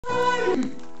One,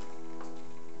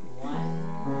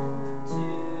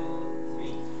 two,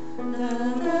 three.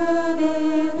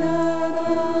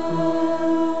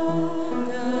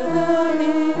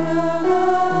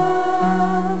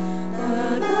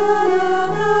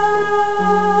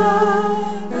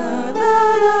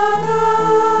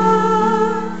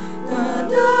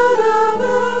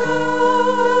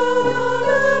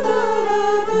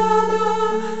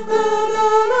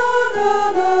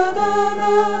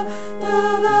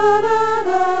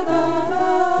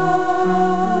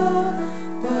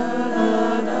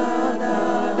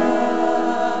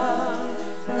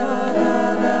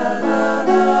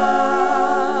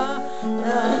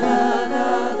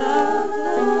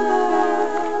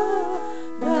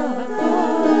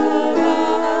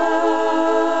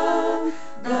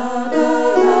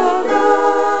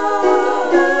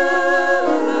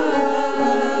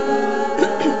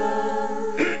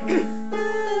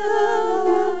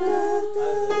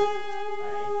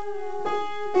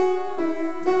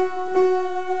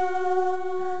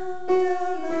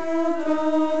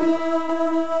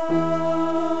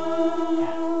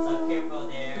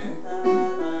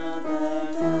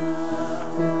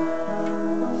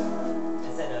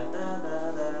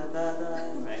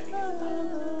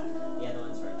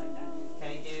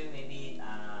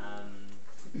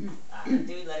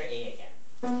 Do letter A again.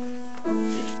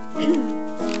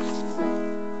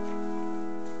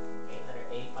 Okay, letter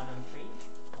A, fun on three.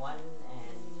 One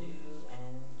and two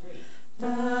and three.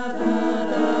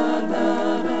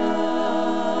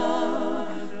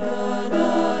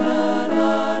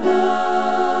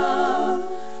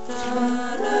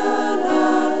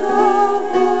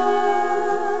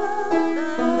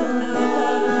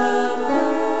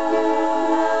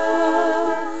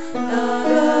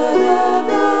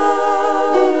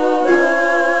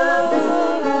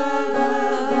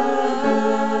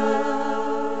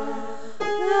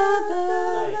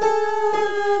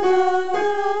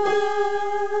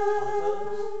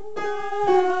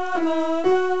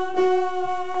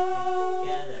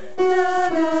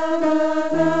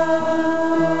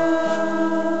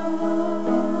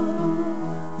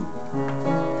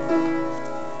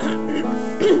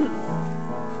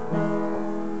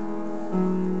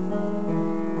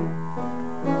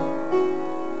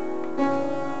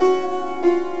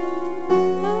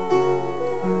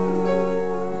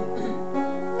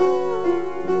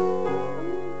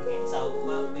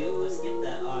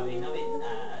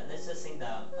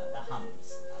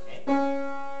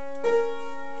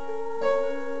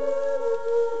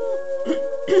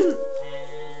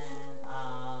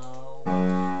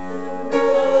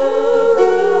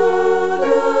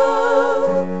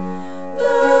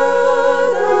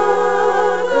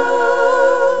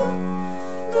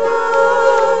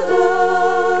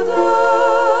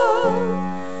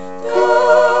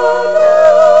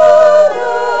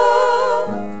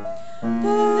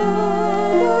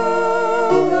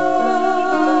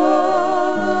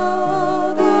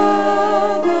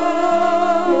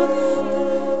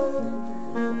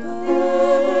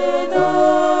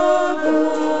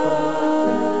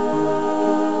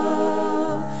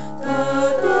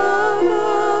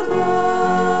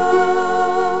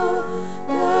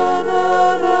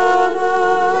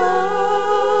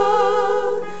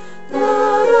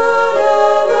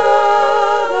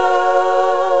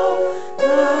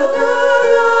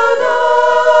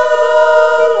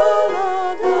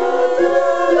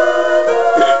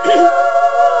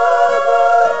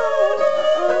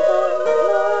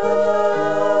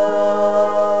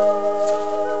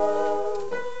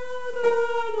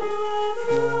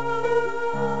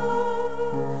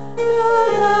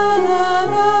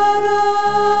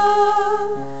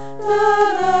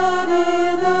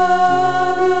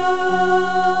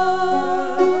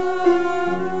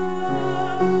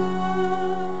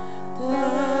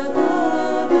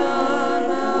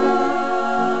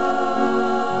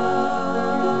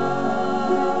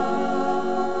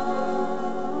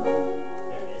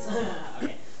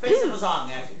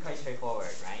 Song, quite straightforward,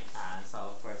 right? So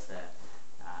of course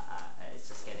it's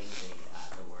just getting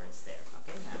the words there,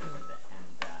 okay? And with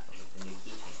the new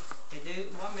teaching. Okay, do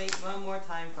one more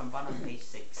time from bottom of page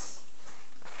 6.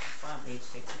 Bottom of page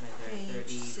 6, measure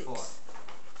 34.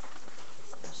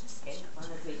 Okay,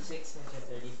 bottom of page 6, measure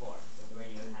 34. So where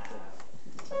you have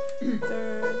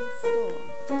 34.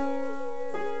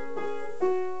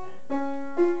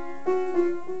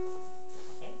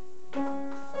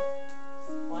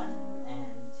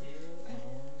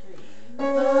 Da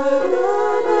da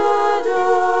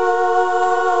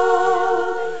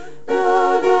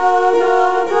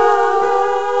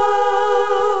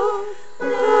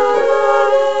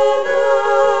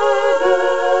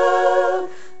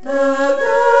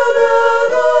da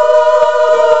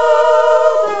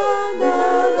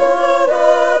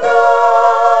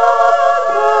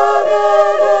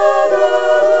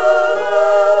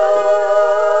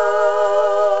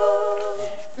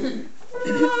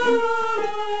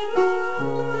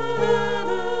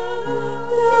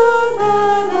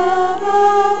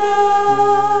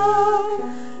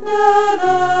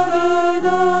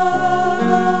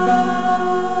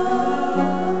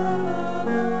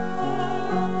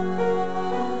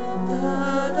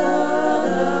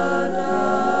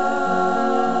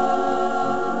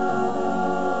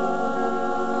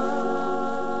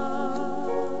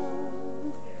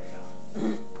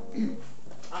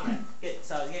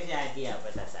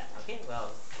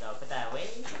So put that away.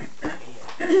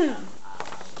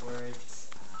 Words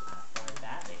for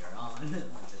that later on,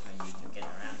 just when you can get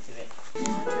around to it.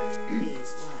 Water is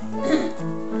life.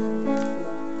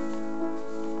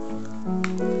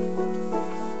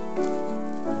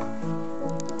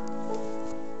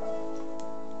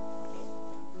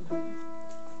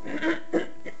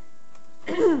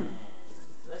 And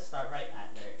let's start right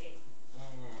at letter A.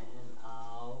 And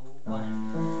one.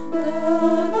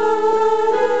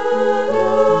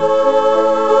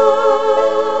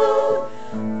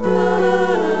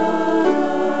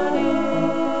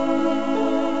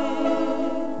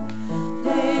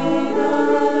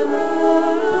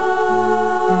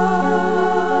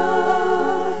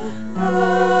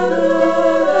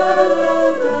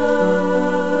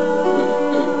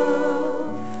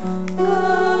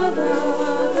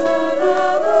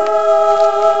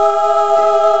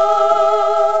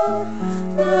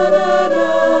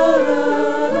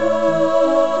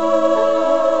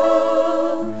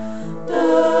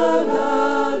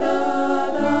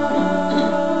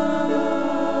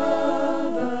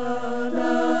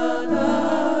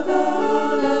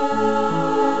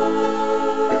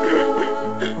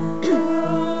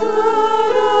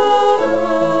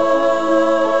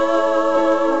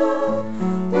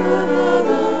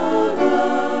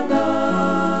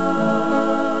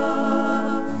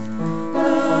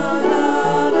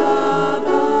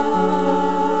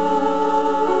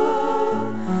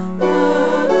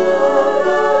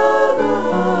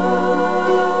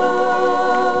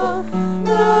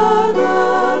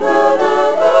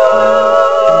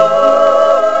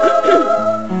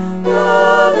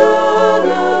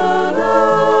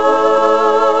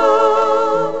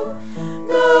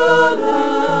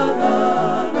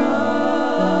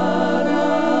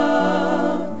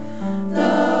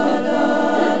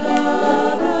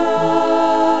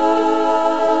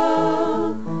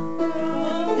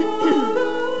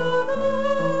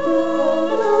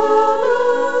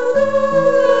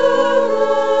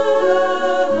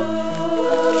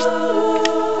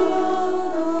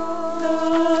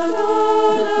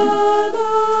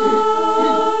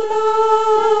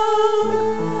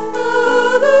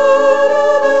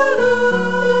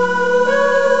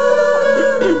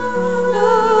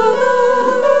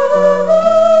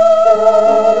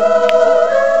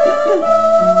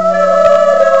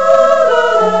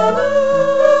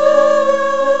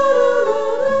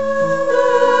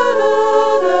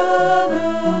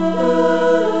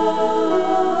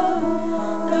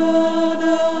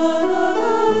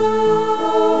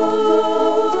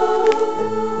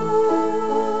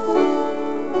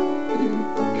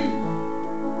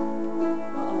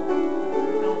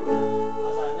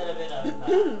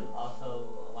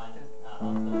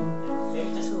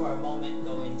 Maybe just for a moment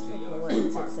go into your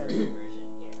part version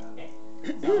here, okay?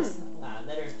 So,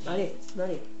 letter G. 哪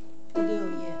里？第六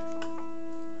页。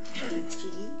 G。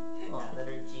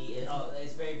 Letter G is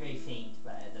it's very very faint,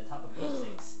 but at the top of page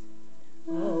 6.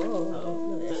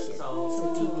 So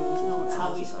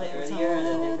how we split earlier are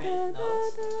the different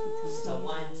notes. So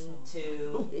 1,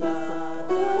 2, da,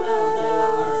 da, da,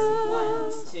 or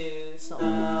 1, 2, da,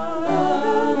 da,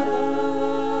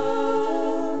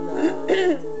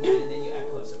 and then you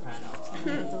echo soprano.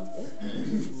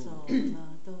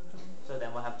 So then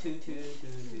we'll have 2, 2, 2,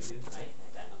 2, 2, right?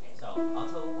 Like that. Okay. So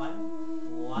alto 1,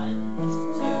 1,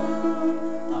 2,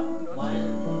 1,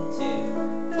 2.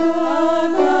 Da,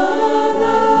 da,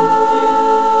 da.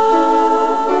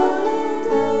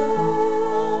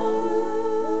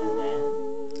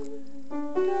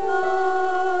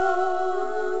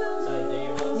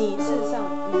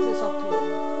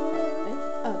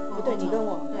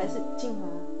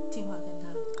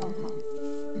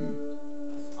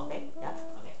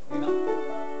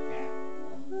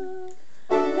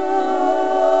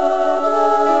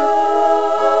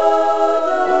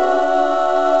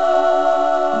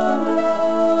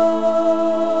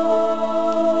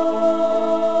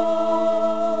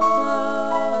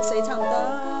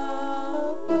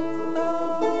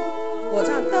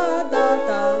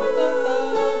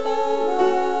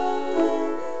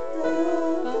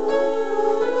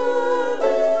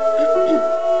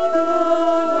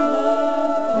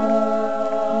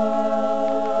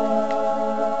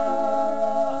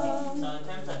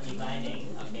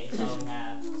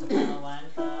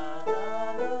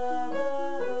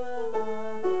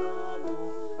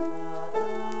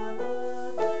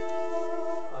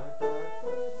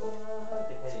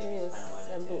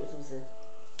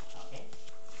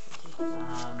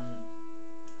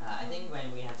 I think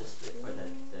when we have to split for the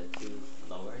two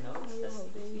lower notes, that's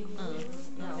between.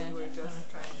 Yeah, we were just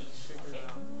trying to figure it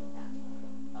out.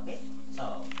 Okay,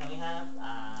 so can we have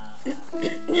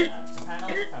soprano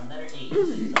from letter H, so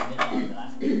middle of the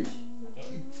last page. Okay,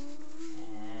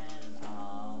 and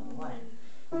 1.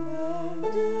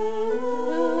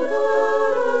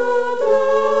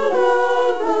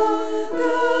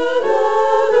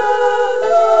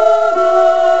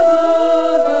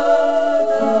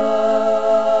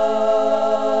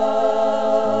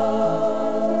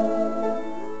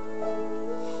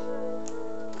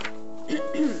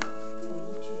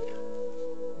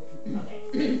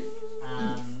 Okay.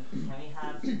 Can we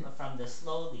have from the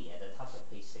slowly at the top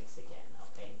of page 6 again?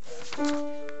 Okay.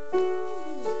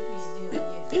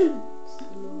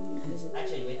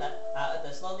 Actually, without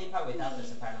the slowly part without the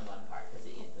soprano 1 part, because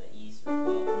the E's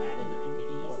will add in the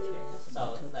repeated E's here.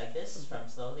 So like this from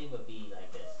slowly would be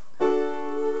like this.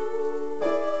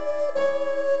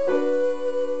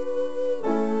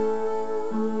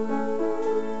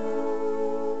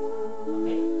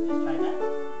 Okay, let's try that.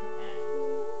 And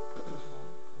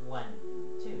 1,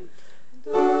 2.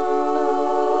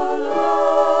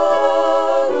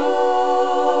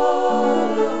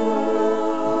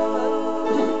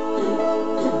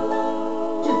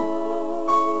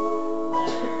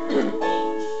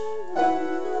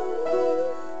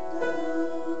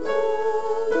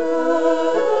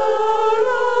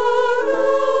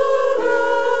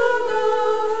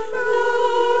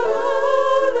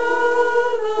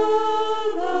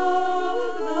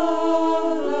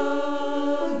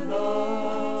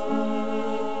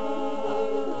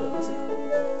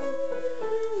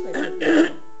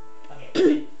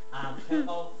 Okay, can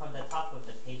go from the top of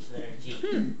the page letter G.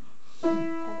 Okay,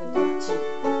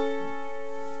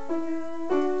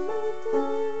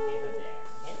 from there.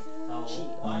 Okay, so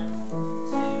 1,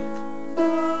 2.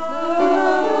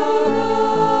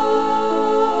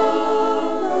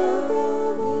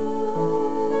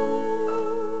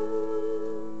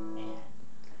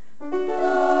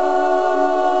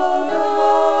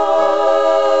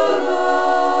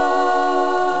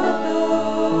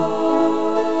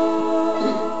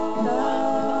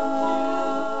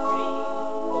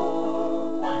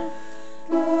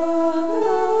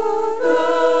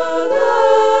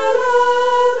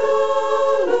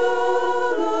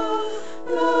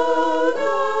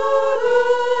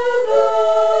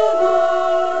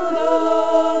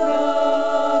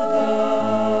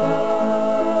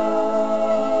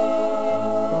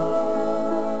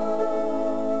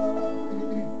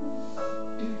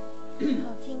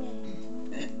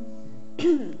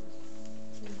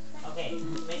 Okay,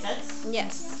 make sense?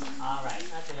 Yes. Alright,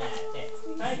 not too bad. Okay,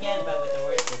 try again, but with the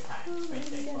words this time. It's pretty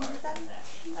straightforward.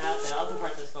 The alto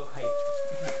part does go quite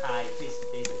high.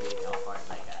 Basically, all part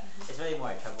like it's really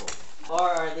more trouble.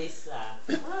 Or at least, I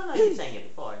don't know if you've sang it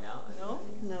before, no? No?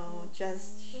 No,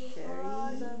 just Sherry.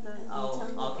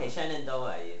 Oh, okay,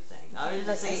 Shenandoah you sang. I was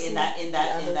just saying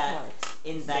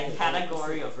in that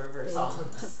category of river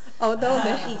songs.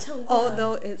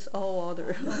 Although it's all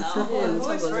water. Who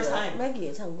was first time? Maggie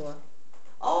也唱过啊。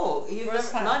 Oh, you've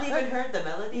not even heard the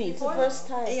melody before? First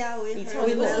time. Yeah, we heard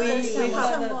the melody.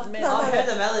 Oh, I heard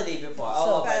the melody before.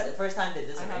 Oh, but the first time did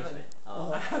this I haven't. arrangement.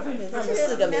 Oh, 他们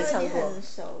4个没唱过。很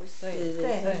熟悉。对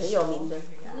对对，很有名的。可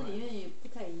是里面也不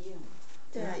太一样。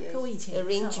对啊，跟我以前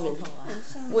arrangement 很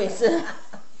像。我也是。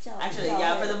 actually,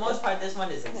 yeah, for the most part, this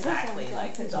one is exactly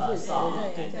like the song,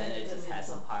 and then it just has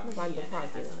some harmony and it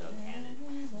has a little canon,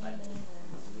 but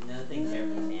nothing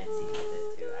terribly fancy with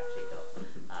it to actually go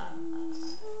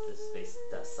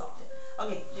the song.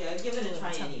 Okay, yeah, give it a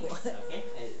try anyways, okay?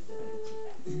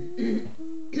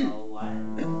 So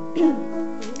 1.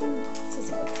 这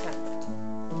怎么看？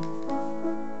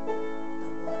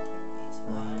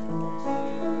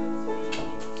 Thank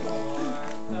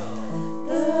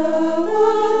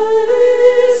you.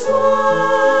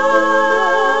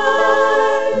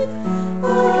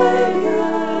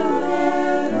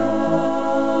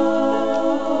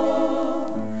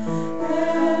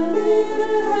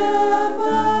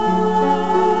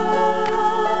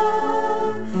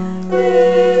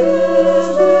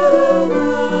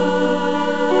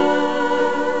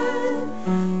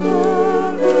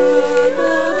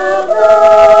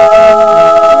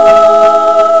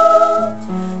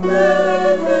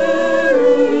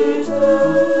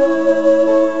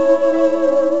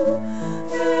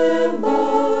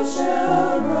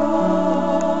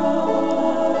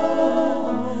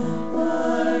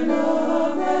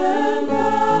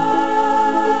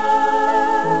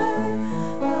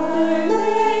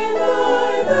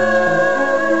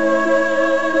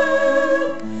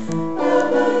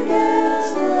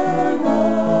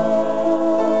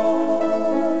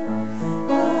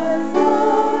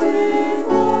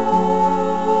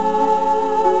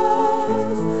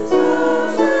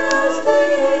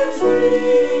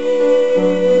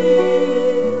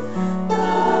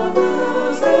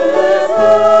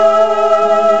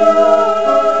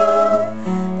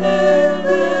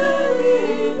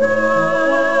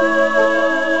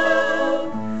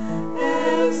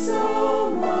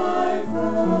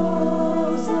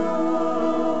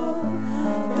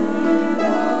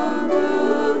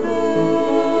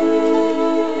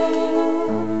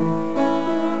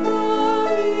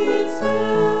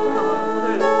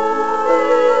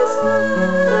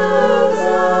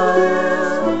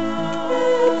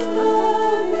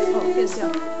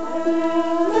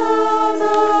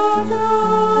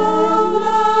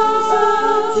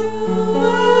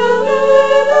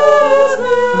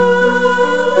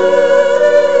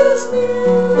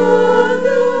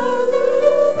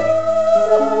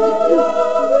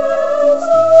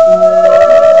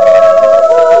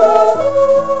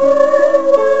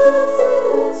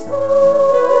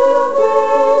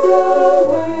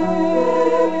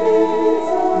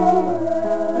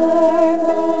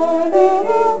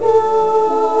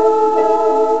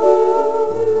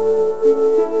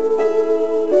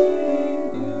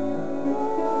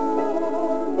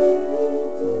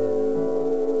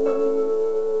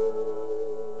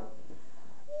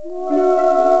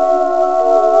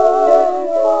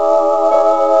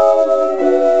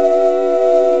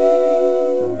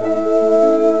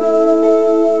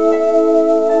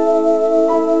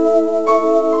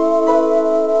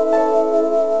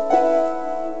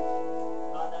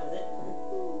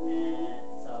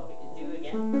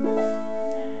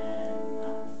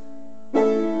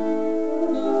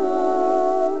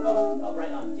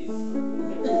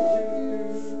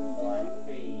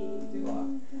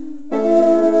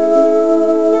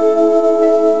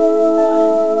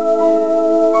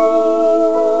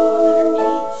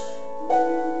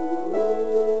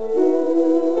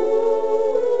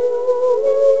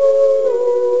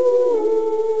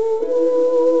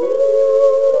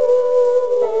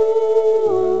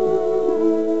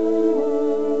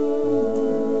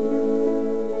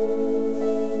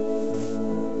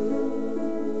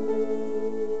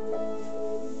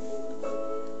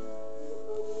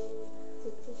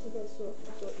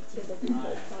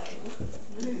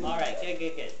 Alright,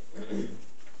 good.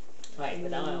 Alright,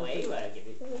 put that one away. We'll give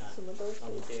it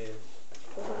time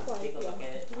to take a look at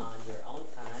it on your own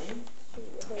time.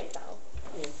 Okay.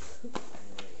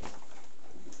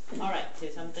 Alright,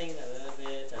 to something a little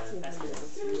bit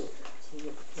festive.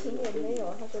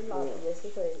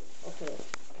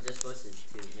 Just supposed to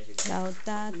measure 10.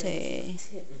 Laudate,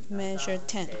 measure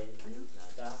 10.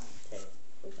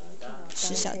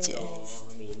 10小节.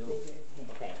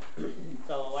 Okay.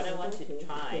 So what I want to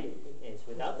try is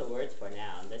without the words for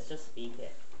now. Let's just speak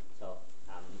it. So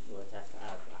we'll just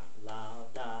have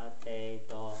laudate,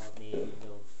 do, mi,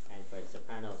 nu, and for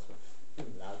sopranos,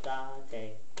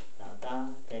 laudate,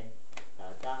 laudate,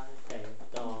 laudate,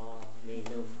 do, mi,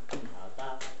 nu,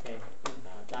 laudate,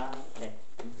 laudate,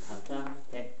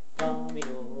 laudate, do, mi,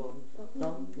 nu, do,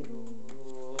 mi, nu.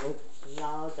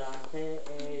 Laudate,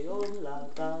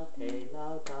 laudate,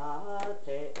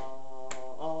 laudate,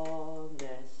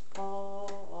 omnes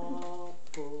populi,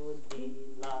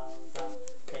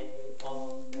 laudate,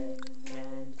 omnes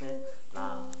gentes,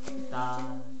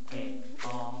 laudate,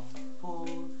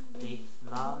 populi,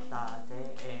 laudate,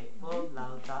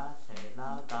 laudate,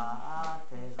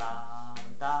 laudate,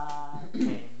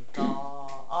 laudate,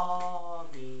 dominum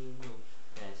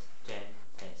es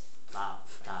gentes,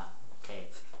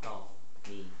 laudate, dominum.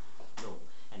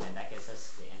 And then that gives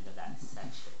us the end of that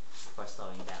section for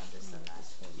slowing down just the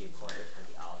last few quarters for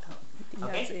the alto.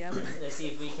 Okay, let's see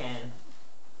if we can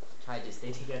try to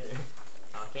stay together.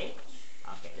 Okay,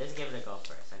 let's give it a go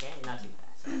first. Okay, not too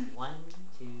fast. So 1,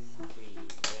 2, 3,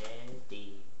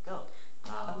 ready, go.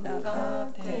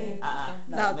 Laudate.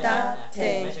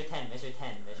 Measure 10.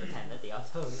 Let the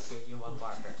alto give you one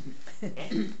bar first.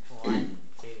 Okay, 1,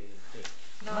 2, 3.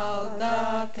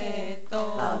 Laudate,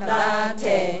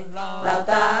 laudate,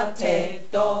 laudate,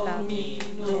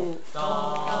 Domino,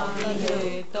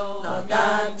 laudate,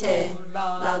 laudate,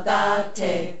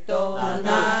 laudate,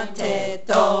 laudate,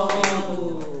 Domino,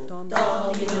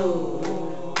 Domino,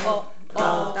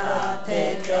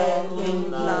 laudate,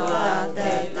 Domino,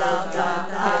 laudate,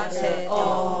 laudate,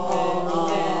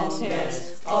 omnes,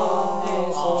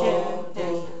 omnes,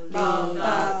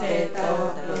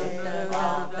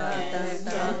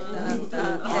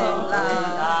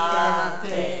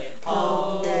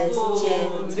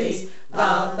 gentes,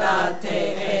 laudate,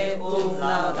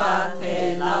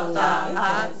 laudate, laudate,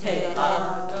 laudate,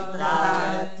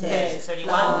 laudate,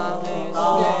 31.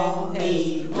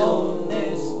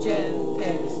 omnes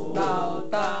gentes,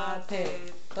 laudate,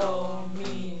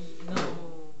 Domino.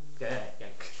 Good.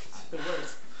 Good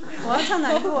words. 我要唱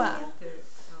哪一部啊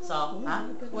So,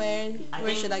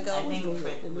 Where should I go? I think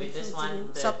with this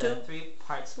one, Sub the two?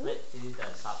 3-part split, do the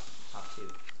sub 2.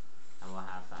 And we'll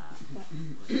have,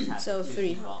 we'll just have So two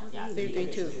 3. people. Yeah, 3, 3,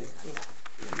 2.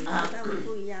 Now,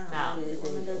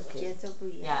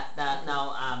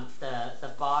 the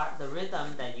bar, the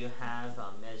rhythm that you have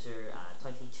measure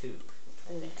 22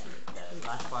 at the end, the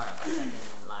last bar of the second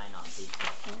line of the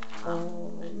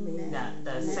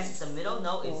the middle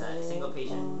note is a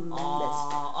syncopation.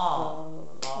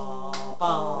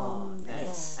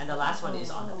 And the last one is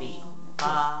on the beat.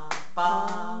 Ba,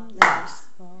 ba, ba.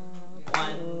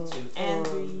 1, 2, and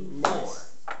 3, 4.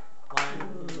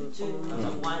 1, 2,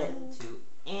 1, 2,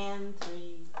 and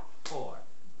 3, 4.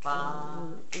 Ba,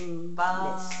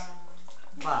 ba,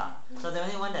 ba. So the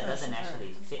only one that doesn't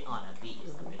actually fit on a beat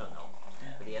is the middle note.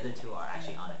 But the other two are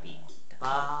actually on a beat.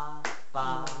 Ba,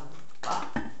 ba, ba.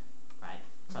 Right?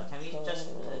 So can we just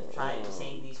try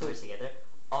saying these words together?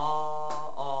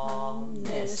 Omnes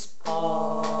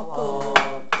populi.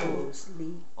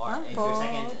 Or if you're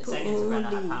second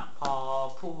soprano,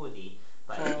 populi.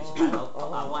 But if you soprano,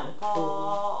 one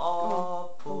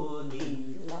populi.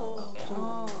 Okay.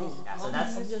 Yeah, so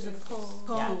that's omnes gentes.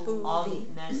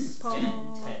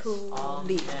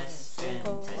 Omnes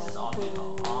gentes is all people.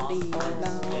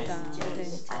 Omnes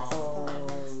gentes.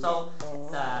 So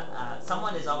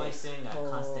someone is always doing a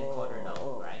constant quarter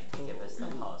note, right? To give us the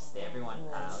pulse. Everyone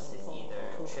else is either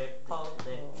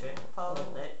triplet,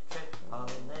 triplet,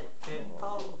 triplet,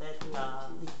 triplet, da,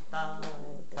 da,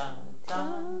 da, da, da,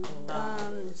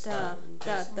 da,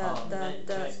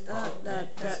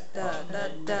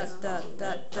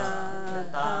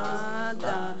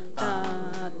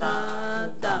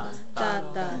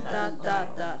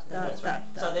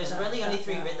 So there's really only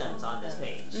 3 rhythms on this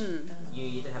page. You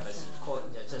either have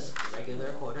just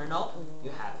regular quarter note,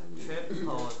 you have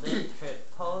triplet,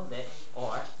 triplet,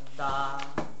 or da,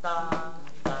 da,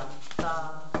 da,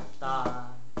 da, da,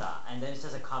 da. And then it's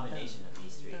just a combination of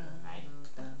these 3, right?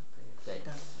 Good.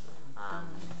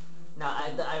 Now,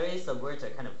 I realize the words are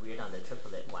kind of weird on the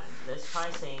triplet one. Let's try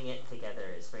saying it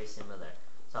together. It's very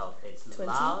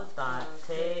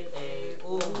Laudate,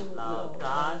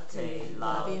 laudate,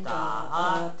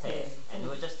 laudate. And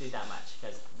we'll just do that much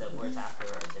because the words after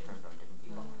are different from different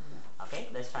people. Okay,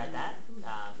 let's try that.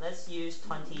 Let's use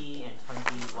 20 and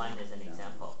 21 as an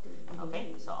example.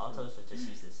 Okay, so altos will just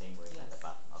use the same words as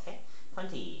above. Okay,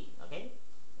 20. Okay,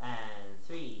 and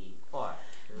 3, 4.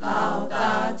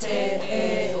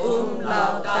 Laudate,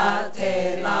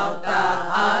 laudate,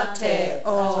 laudate, So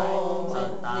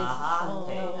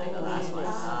dahate, and the last one.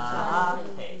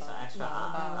 Dahate, so extra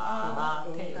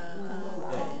dahate.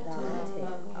 Good.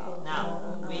 Now,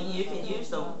 you can use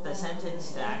the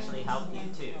sentence to actually help you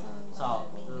too. So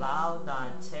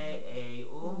laudate,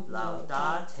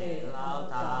 laudate,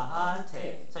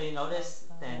 laudate. So you notice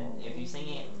then if you say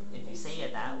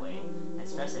it that way and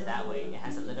stress it that way, it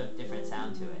has a little different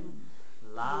sound to it.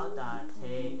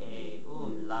 Laudate,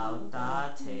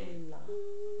 laudate.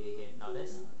 Do you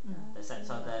notice?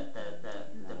 So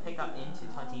the pickup into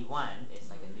 21 is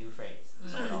like a new phrase.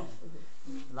 Sort of.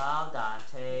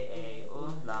 Laudate,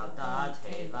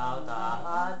 laudate,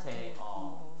 laudate.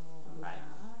 Oh, right.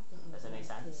 Does it make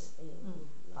sense?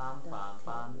 Bum bum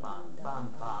bum bum bum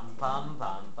bum bum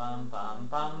bum bum bum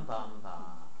bum bum bum.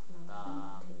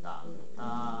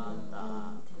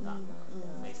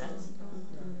 Make sense?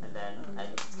 And then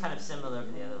it's kind of similar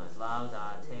to the other ones.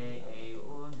 Laudate,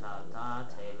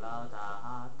 laudate,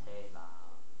 laudate,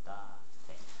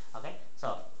 laudate. Okay,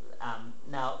 so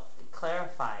now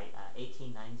clarify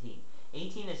 18, 19.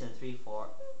 18 is in 3/4,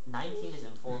 19 is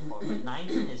in 4/4, but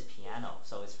 19 is piano,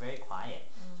 so it's very quiet.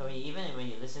 So even when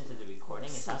you listen to the recording,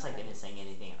 it sounds like they didn't sing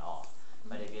anything at all.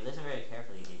 But if you listen very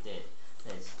carefully, they did.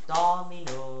 There's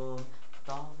dominum,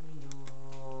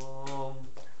 dominum.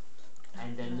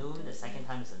 And the num the second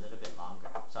time is a little bit longer.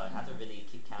 So I have to really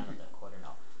keep count of the quarter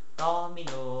note.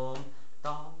 Dominum,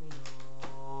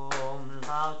 dominum,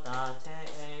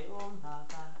 laudate,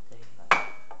 laudate.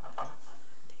 Okay.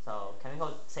 So can we go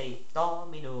say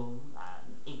dominum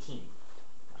 18?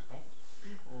 Okay.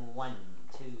 1,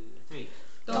 2, 3.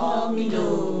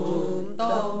 Dominum,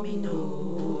 dominum,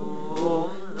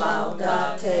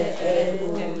 laudate,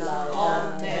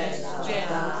 omnes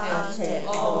gentes,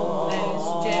 omnes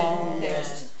gentes,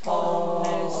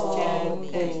 omnes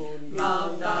gentes,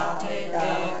 laudate,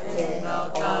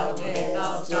 laudate,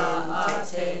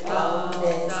 laudate,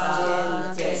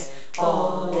 laudate,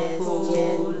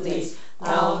 oculis,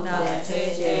 laudate,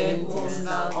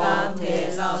 laudate,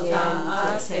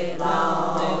 laudate, laudate,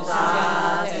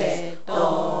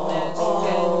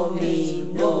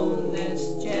 Dominus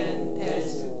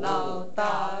gentes,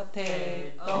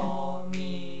 laudate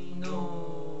Dominum.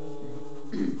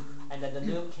 And then the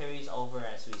num carries over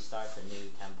as we start the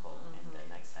new tempo in the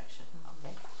next section.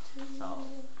 Okay? So,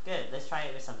 good. Let's try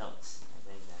it with some notes. I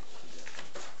think that should be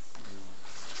okay.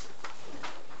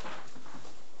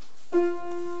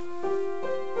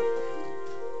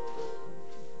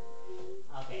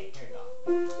 Okay, here we go.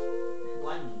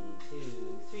 1, 2,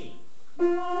 3.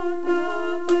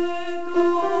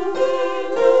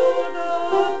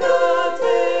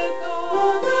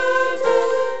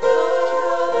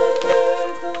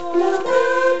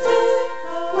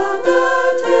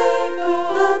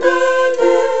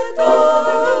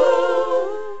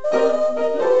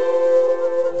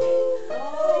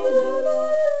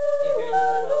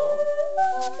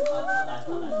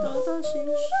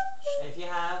 If you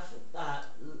have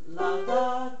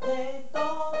laudate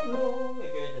dominum,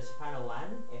 if you're the soprano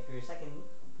 1, if you're second,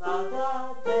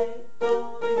 laudate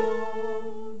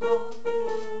dominum, dominum.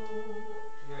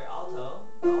 If you're alto,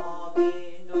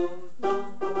 dominum, dum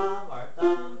dum, or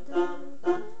dum dum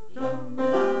dum, dum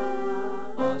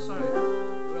dum. Oh, sorry.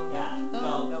 Yeah, No,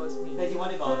 go. that was me. Because you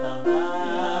want to go dum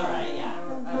dum, right? Yeah.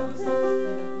 I was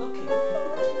looking.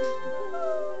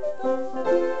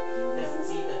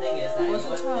 See, the thing is that you 我是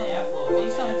put 唱 the F will 我 make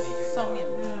上 a major 上面，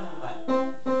 What?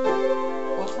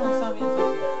 我唱上面这个。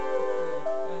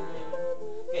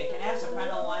 Okay, can I have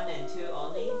soprano 1 and 2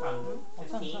 only from 我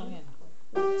唱上 15? 面。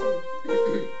那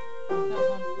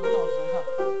我说一下。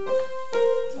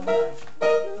上来。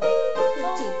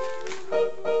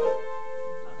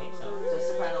 Okay, so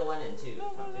soprano 1 and 2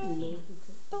 from 15.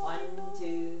 1,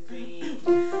 2, 3.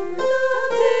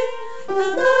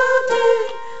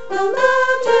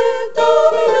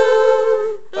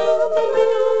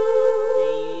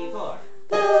 3, 4.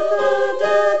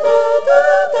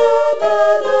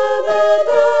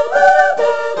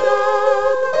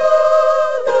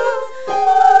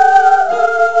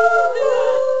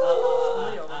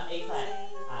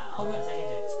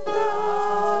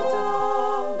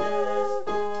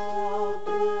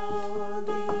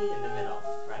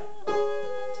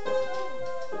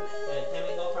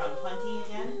 from 20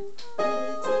 again?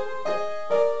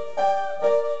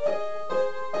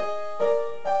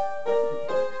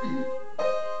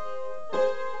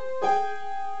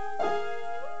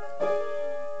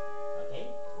 Okay.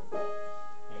 Here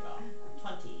you go.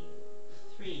 20,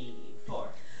 3, 4.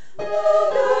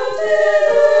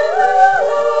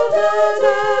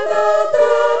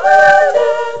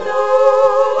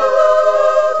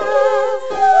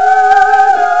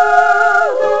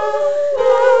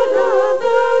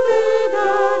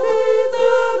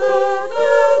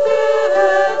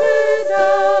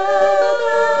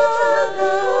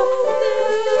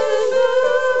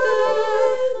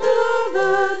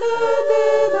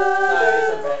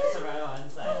 Soprano on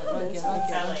side. Sound like you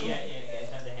jumped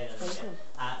ahead a little bit.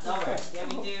 No worries. Can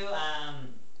we do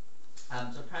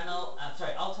soprano?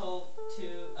 Sorry, alto 2.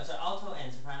 Sorry, alto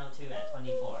and soprano 2 at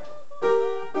 24.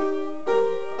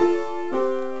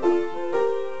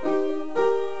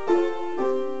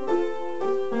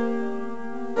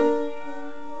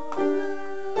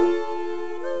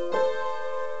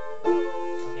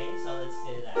 Okay, so let's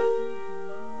do that.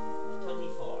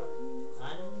 24.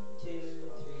 1, 2, 3,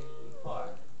 4.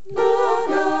 Okay.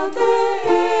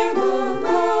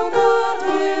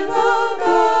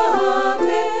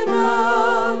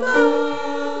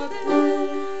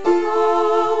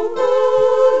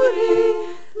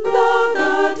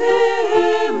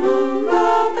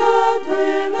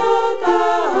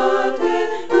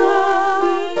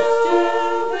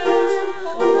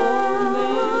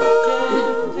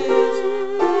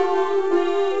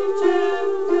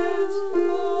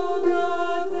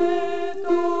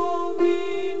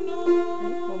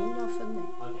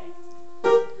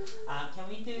 Can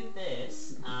we do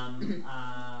this?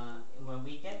 When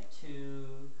we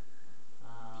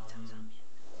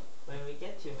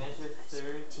get to measure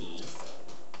 30.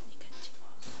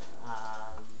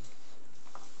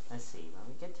 Let's see. When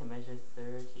we get to measure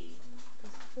 30,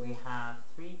 we have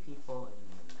 3 people in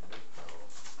the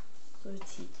middle.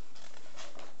 30.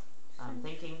 I'm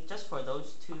thinking just for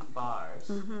those 2 bars,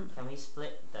 can we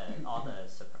split all the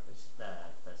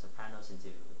sopranos into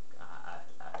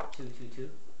 2, 2, 2?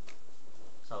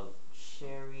 So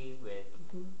Sherry with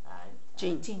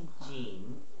Jean. Jean,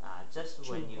 just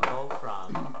when you go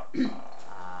from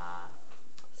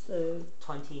So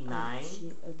 29,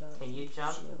 can you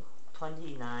jump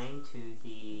 29 to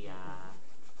the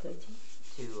 30.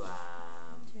 to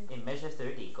in measure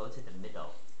 30? Go to the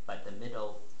middle, but the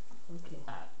middle Okay.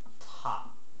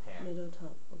 top pair. Middle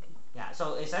top. Okay. Yeah,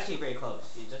 so it's actually very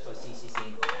close. You just go C, C, C,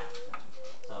 and go down.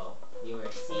 So you were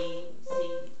C, C,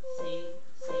 C,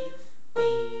 C, B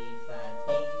flat,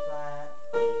 B flat,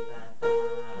 B flat, da,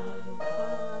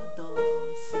 da.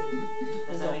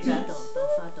 Does that make sense?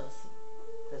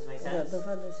 Does it make sense?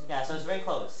 Yeah, so it's very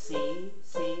close. C,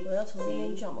 C,我要从这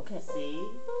边 C, jump, okay. C,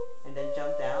 and then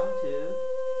jump down to,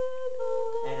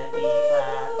 and then B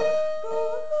flat.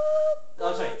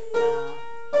 Oh, sorry.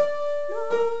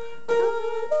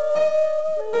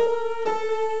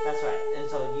 That's right. And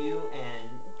so you and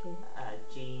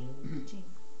Jean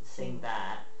sing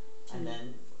that, and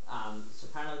then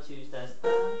soprano 2 does da,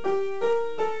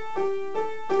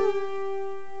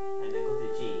 and then go to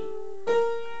G.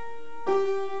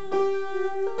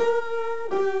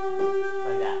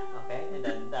 Like that, okay? And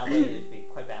then that way it would be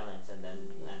quite balanced, and then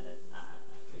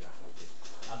figure out how to do.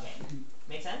 Okay.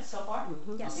 Make sense so far?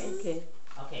 Yes. Okay. Okay.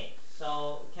 Okay,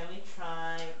 so can we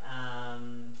try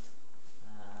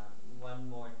one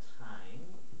more time?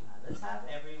 Let's have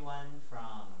everyone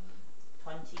from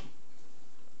 20.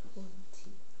 20.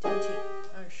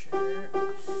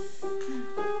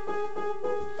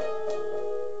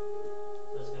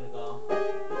 Who's gonna go?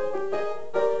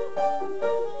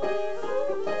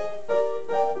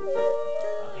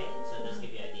 Okay, so let's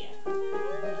give you an idea.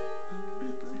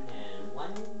 And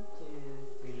 1, 2,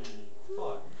 3,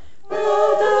 4.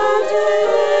 Oh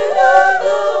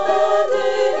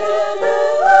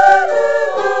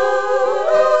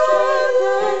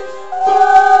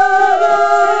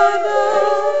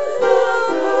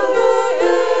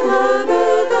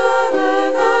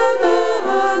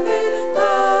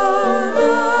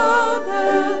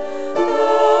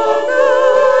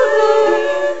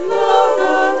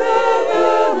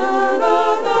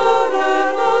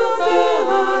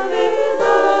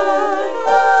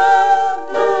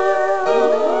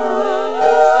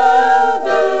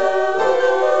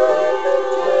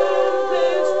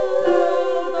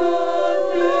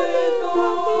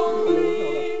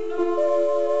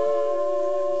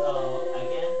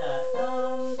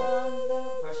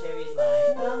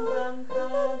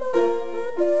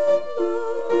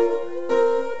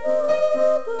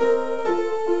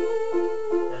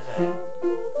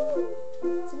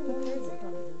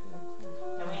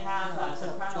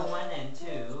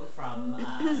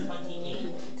 28.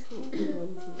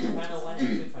 Soprano 1 and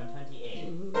 2 from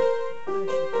 28.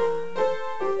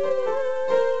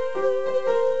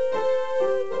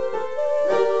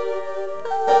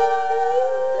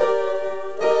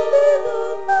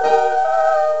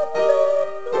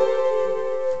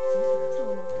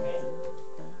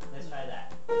 Let's try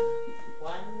that.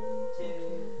 1, 2,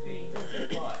 3,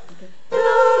 4.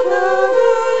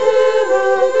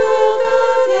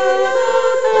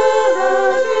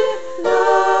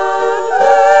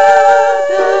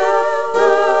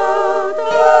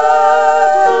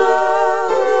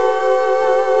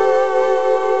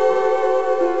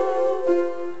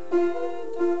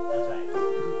 That's right.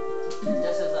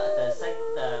 This is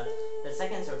the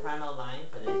second soprano line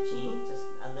for the G, just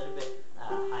a little bit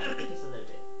higher, just a little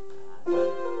bit.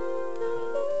 Good.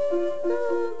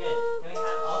 Can we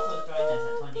have altos join us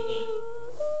at 28?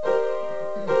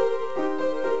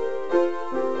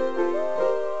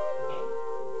 Okay.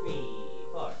 3,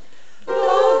 4.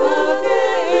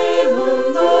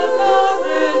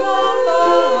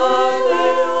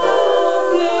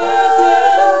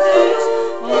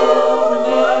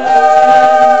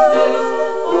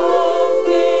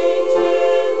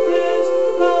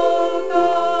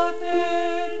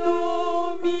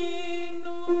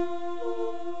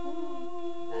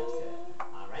 That's good.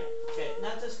 All right. Good.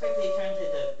 Now just quickly turn to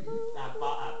the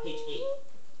page 8.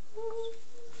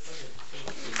 What is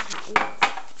page 8?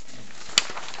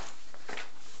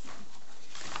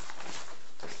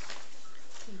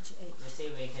 Let's see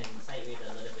if we can sight read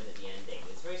a little bit of the ending.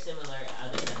 It's very similar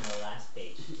other than the last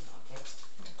page. Okay?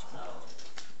 So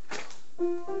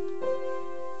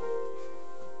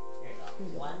here we go.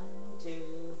 1,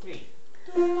 2, 3.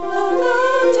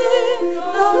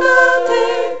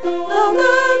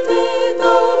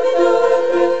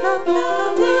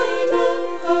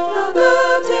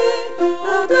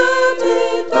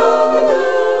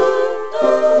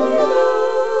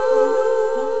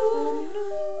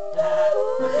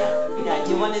 Yeah,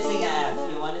 you want to sing an F.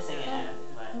 You want to sing an F,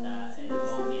 but it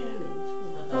won't be an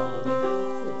F.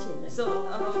 So,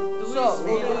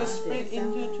 do we split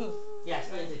into two? Yeah,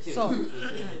 split into 2. So, We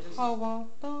split into 2. how about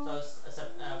So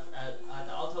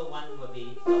the alto one would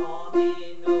be do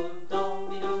mi do,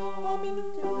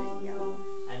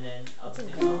 and then alto do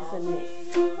do mi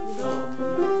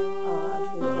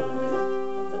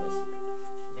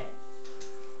Okay.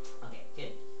 Okay,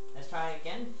 good. Let's try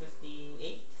again.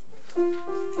 58. 1,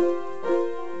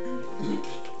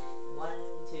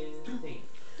 2, 3.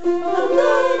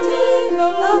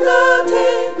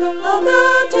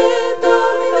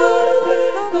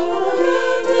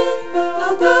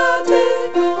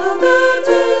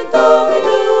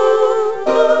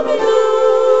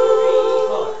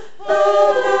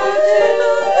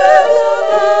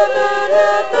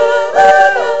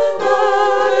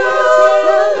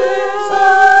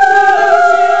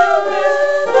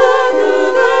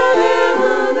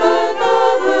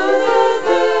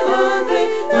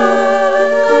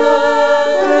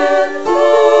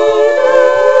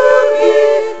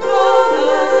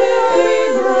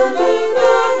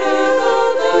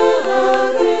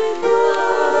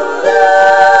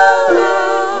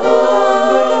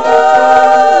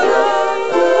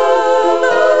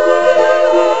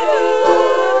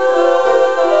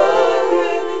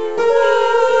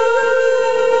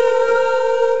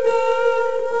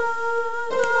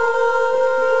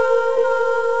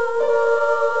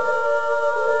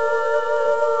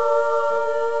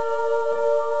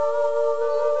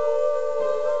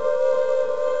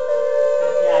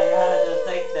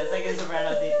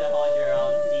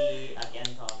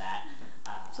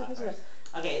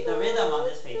 Okay, the rhythm on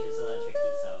this page is a little tricky,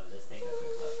 so let's take a quick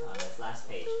look on this last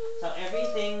page. So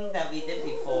everything that we did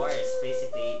before is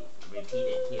basically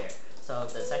repeated here. So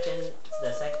the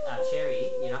Cherry,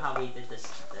 you know how we did this,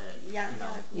 same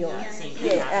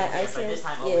thing happened here, but this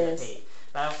time over the page.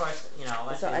 But of course,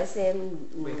 once you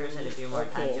rehearse it a few more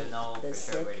times, you'll know for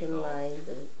sure where to go.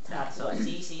 So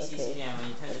C, C, C, C, and when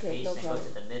you turn the page, then go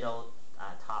to the middle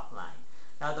top line.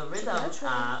 Now the rhythm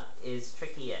is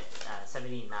tricky at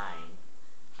 79.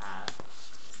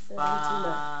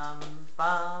 Bum,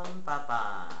 bum, ba,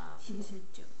 bum.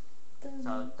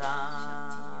 So dum,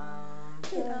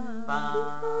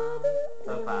 bum,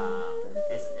 ba, bum.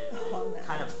 It's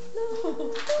kind of,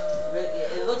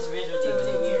 it looks visually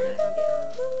really weird.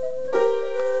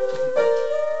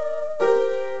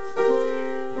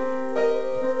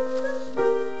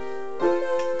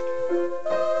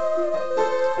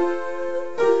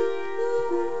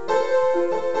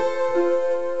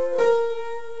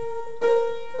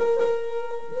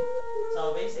 So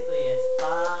basically it's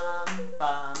bum,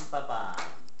 bum, ba, bum.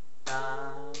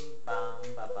 Bum, bum,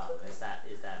 ba, bum. Is that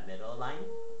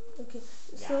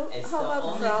It's how the about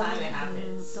only time it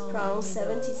happens. from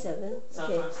 77? So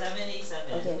Okay. from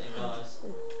 77 Okay. it goes.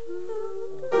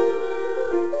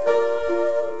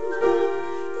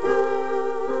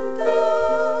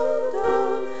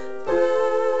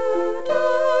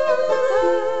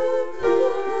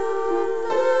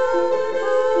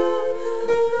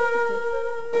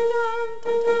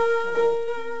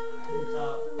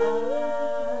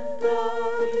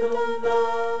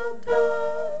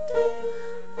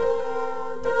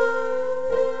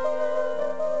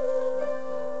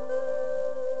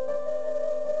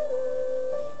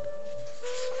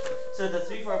 So the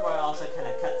 3/4 bar also kind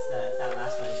of cuts that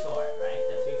last one short, right?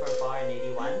 The 3/4 bar in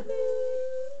 81.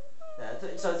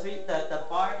 The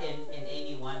bar in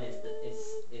 81 is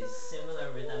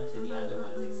similar rhythm to the other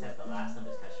ones, except the last one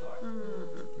is cut short.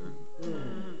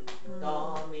 Do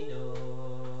mi no,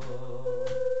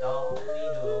 do mi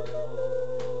no,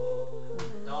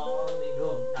 do mi no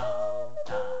da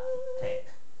da te.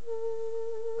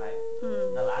 Right.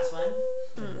 The last one.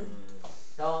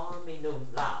 Do mi no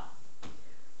la.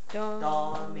 Do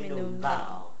mi no la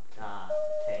da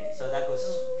te. So that goes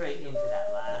straight into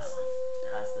that last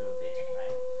little bit,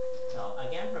 right? So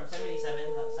again from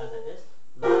 77 that sounds like this.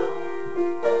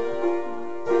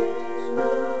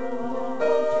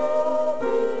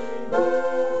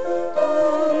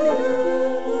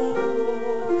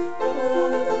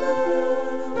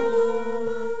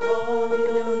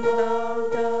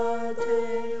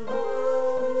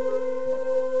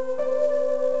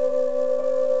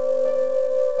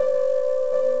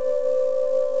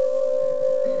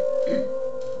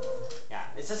 Yeah,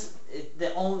 it's just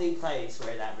the only place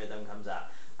where that rhythm comes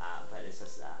up, but it's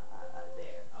just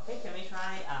there. Okay, can we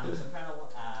try soprano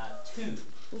 2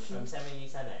 from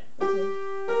 77? From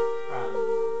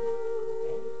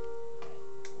okay,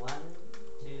 1,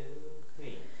 2,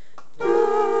 3.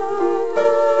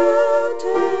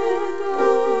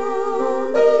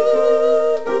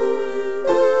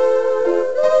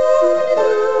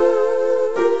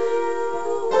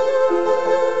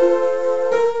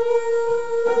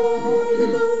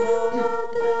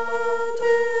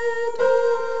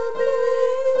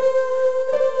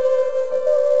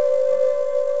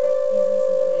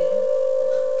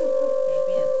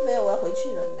没有，我要回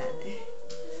去了，难的。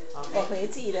我 Okay. 回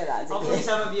记的啦，这 Hopefully 边。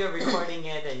 some of you are recording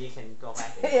it and you can go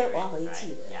back and hear it, 我要回 right?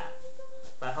 记的。 Yeah.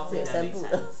 But hopefully that makes 3部 sense.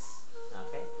 的。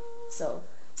 Okay. So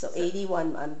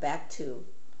 81, I'm back to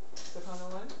Soprano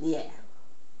one. yeah.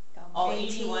 Oh,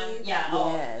 81. Yeah.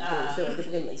 Oh, Yeah， 对，所以我就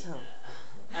不跟你们唱，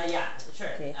 yeah,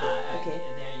 sure. Okay, okay.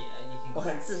 There you can 我 go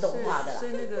很 back. 自动化的啦所。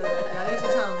以那个雅丽是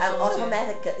唱 I'm 中间。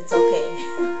 automatic, it's okay.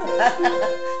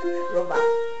 Robot.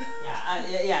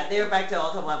 Yeah, they're back to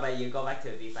Auto 1, but you go back to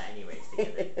a B flat anyways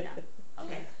together. Yeah.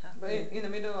 Okay. But in the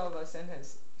middle of a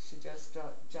sentence, she just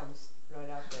jumps right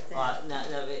up there. No,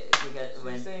 because She's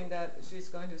when. saying that she's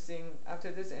going to sing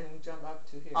after this and jump up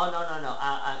to here. Oh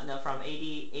no. From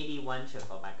 81 she'll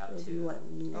go back up to.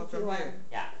 81. Oh, from here.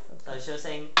 Yeah. So she'll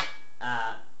sing.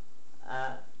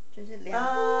 就是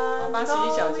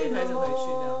81小节开始回去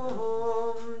这样。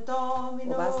我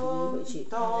81回去。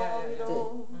对。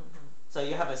 So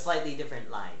you have a slightly different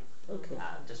line. Okay.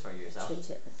 Just for yourself. 圈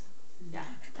起来。 Yeah.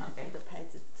 Okay. 的拍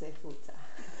子最复杂。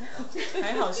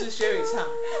还好是 Sherry 唱。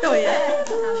对呀。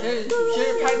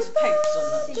 Sherry 拍子太准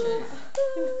了。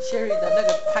Sherry 的那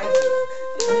个拍子，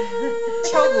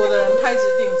敲鼓的人拍子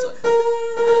定准。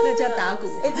那叫打鼓。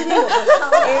哎，这边有个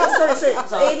sorry,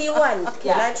 81.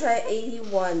 Can I try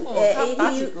 81?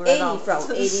 80 from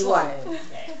 81.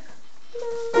 Okay.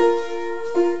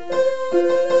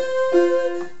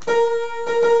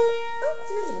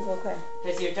 这边怎么这么快？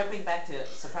 Because you're jumping back to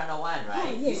soprano 1,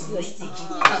 right? Yes, You yes. need to keep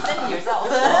singing yourself.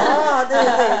 哦，对，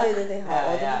好，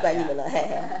我就不管你们了，嘿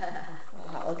嘿。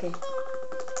好 ，OK。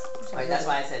 Right, that's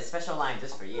why I said special line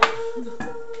just for you.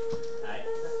 Alright.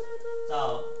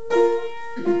 So.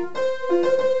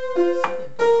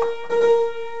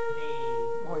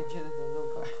 我也觉得怎么这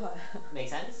么快。 Make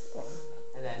sense?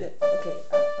 And then. OK。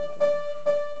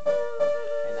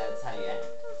 And that's how you end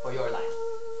for your line.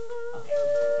 Okay.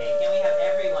 Okay. Can we have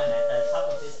everyone at the top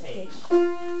of this page?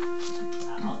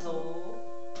 Alto.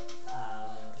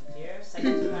 Here,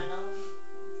 second soprano.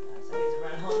 Second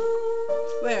soprano.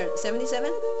 Where?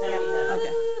 77? 77.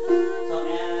 Okay. So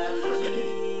F, G,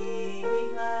 B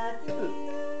flat, E.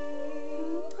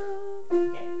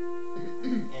 Okay.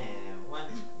 And 1,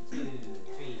 2,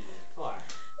 3, 4.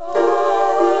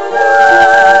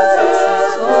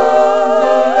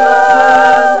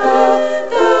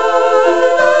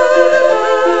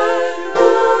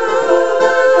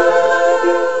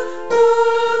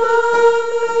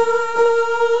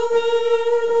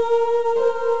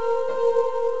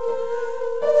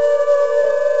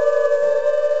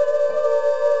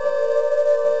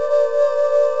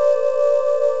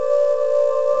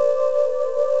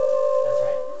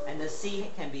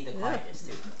 quiet is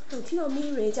too. 我听到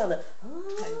Miri 这样的，哦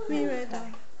Miri 的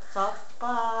So,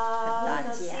 大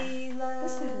家 Miri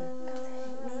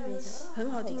很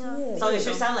好听啊。 So it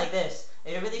should sound like this.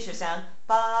 It really should sound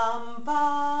bum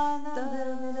bum in the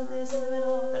middle, this in the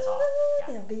middle. That's all.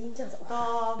 这 Yeah. 两个音这样子，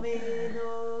哇 Do mi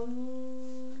do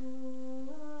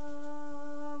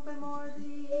be more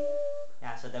the.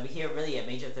 Yeah, so that we hear really a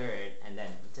major third and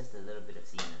then just a little bit of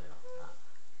C in the middle.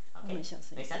 Okay, 我们小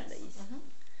声一 make 点 sense? 的意思。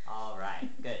 All right,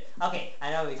 good. Okay,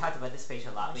 I know we talked about this page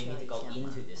a lot. We need to go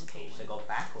into this page. So go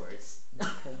backwards.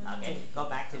 Okay, go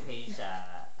back to page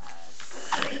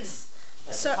 6.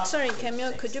 The top Sorry, of page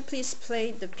Camille, 6. could you please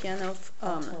play the piano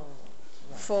哦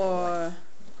for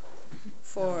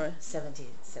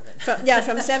 77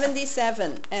 from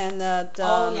 77 and the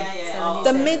Oh yeah, yeah. Oh,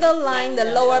 the okay. middle line, the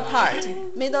Yeah, lower middle part,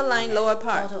 line. middle line, lower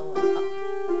part.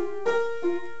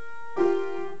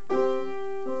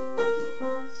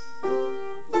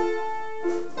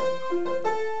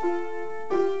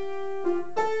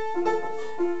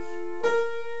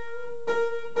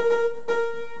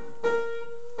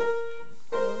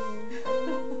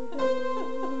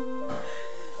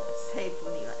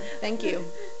 Thank you.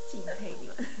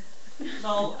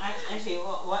 So actually,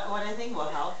 what I think will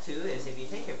help too is if you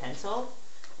take your pencil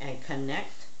and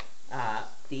connect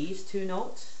these two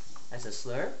notes as a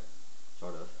slur,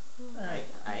 sort of,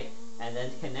 right, and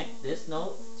then connect this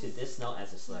note to this note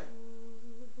as a slur.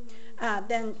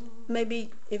 Then maybe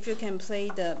if you can play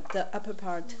the upper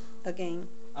part again.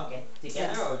 Okay,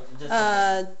 together or just?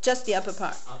 Just the upper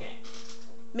part, Okay.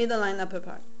 middle line, upper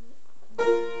part.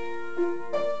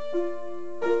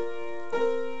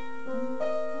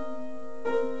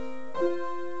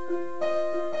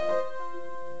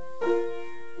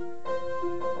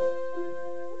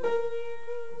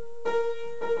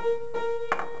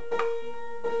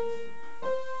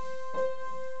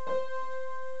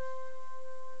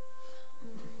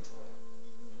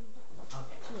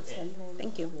 Okay. Good.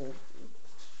 Thank you.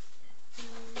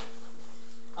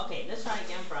 Okay, let's try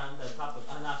again from the top of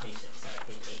not page 6, sorry,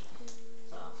 page 8.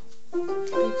 So.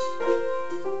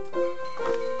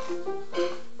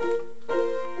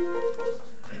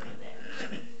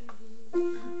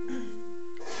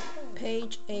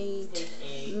 Page 8, Page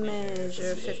 8,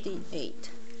 measure 58.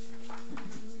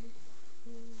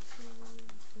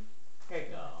 Here you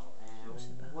go. And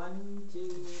 1,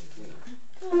 2, 3.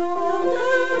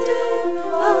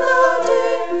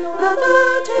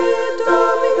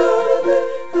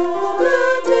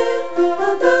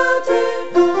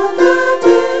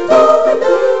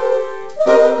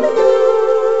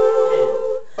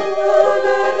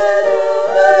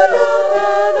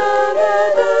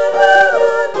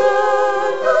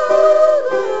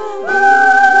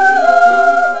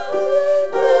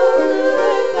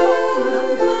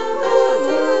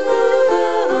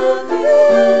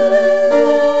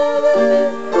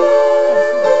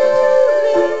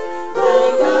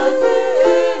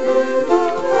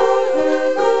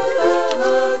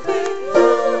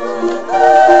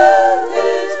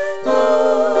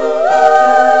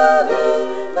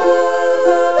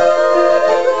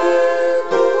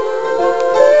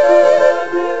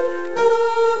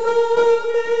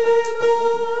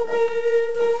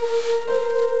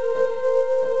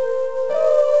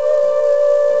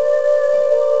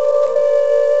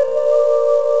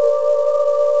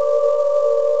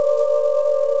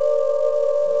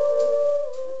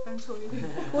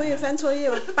我也翻错页，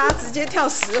我8直接跳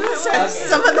10了， Okay.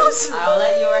 什么东西？ I'll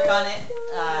let you work on it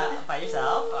by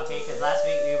yourself, okay? Because last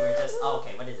week we were just, oh,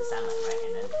 okay, what does it sound like, right?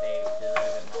 And then today we did a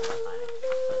little bit more work on it.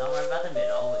 So don't worry about the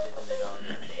middle, we'll do the middle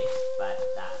today. But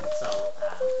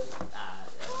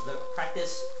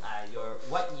practice your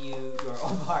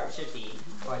own part should be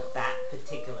for that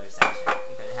particular section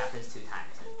because it happens 2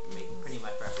 times and we can pretty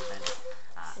much represent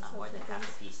more than half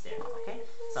the piece there, okay?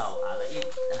 So I'll let you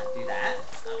do that,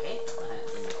 okay? In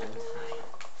your own time.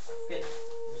 Good.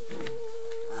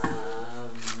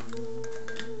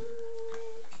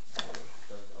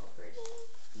 Those over here.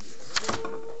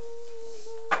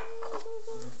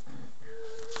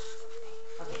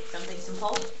 Okay, something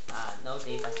simple. No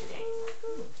day but today.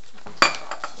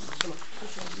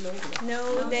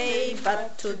 No day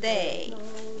but today.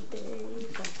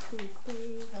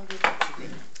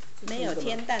 没有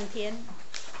天但天。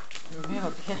没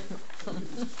有天。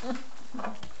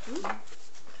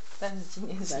但是今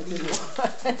天是例外。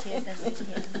天但是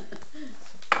天。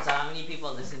 So how many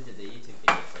people listen to the YouTube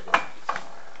video for this?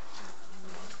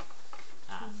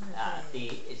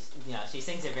 She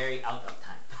sings it very out of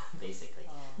time, basically,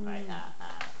 right?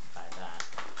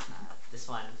 This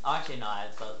one, actually no,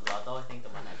 although I think the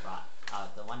one I brought,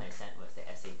 the one I sent was the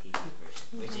SAT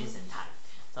version, which is in time.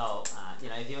 So,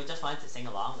 if you just want to sing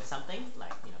along with something,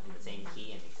 like, you know, in the same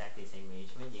key and exactly the same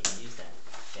arrangement, you can use the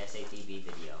SATB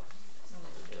video.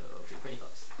 It'll be pretty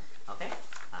close. Okay?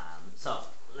 So,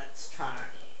 let's try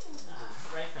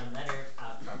right from letter,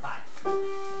 from 5.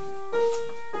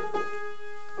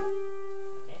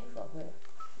 Okay?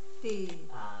 第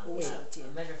五小节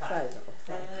Measure 5.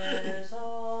 There's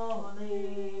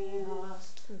only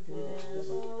us, there's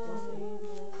only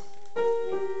this,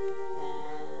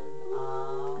 and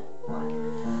one.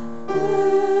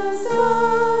 There's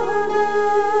only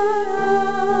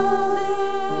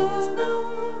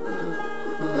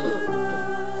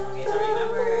okay, so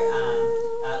remember,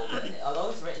 although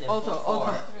it's written in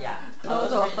 4/4, yeah,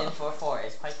 although it's written in 4/4,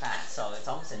 it's quite fast, so it's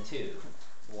almost in 2.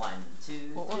 1,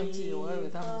 2, 我忘记了，我还以为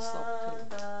他们 stop 课。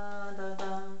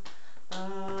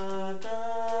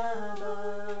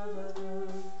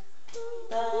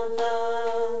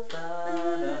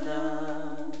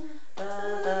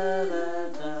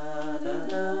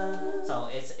 So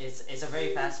it's a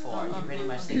very fast 4. You pretty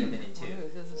much think of it in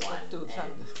 2. 1 and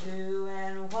 2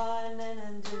 and 1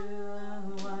 and 2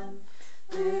 and 1,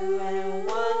 2 and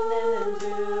 1 and 2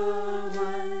 and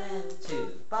 1 and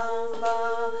 2. Bum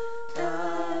bum da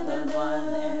da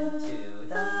 1 and 2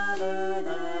 da da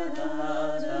da da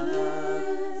da da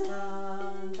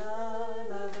da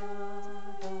da.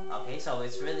 Okay, so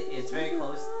it's very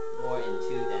close, more in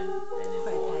 2 than in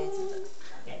 4.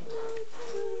 Okay.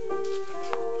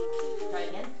 Try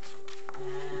again.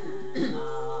 And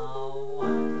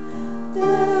 1.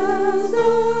 There's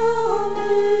only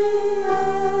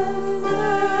us,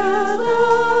 there's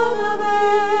nobody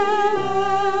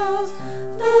else.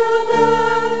 The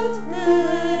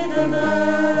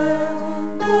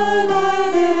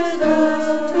light is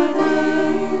just turning.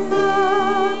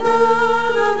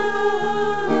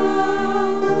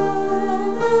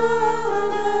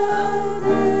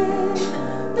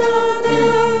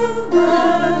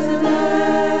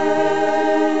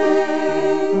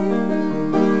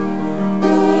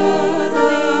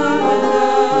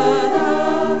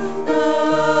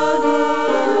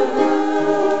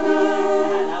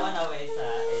 That one always is a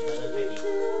little tricky.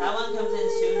 That one comes in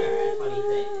sooner at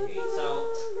 23. So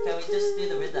can we just do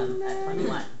the rhythm at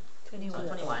 21?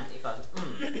 21, it goes.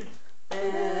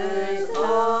 There's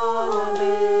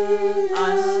only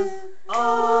us,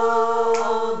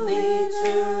 only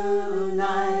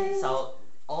tonight. So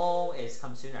O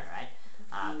comes sooner, right?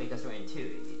 Because we're in 2.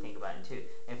 If you think about it in 2.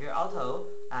 If you're alto,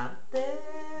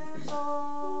 there's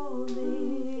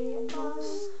only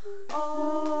us,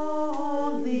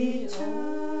 only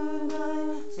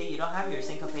tonight. See, you don't have your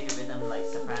syncopated rhythm like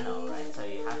soprano, right? So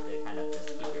you have to kind of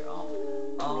just keep your own.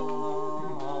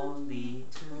 Only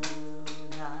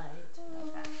tonight,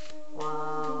 like that.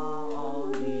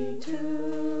 Only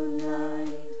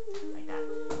tonight, like that.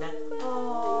 Then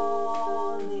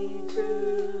only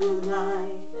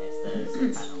tonight. That's the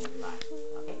soprano line.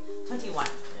 Okay, 21.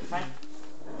 Let's try.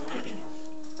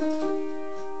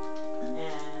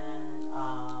 And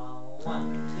 1,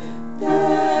 2.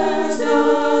 There's no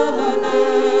one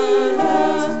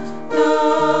else,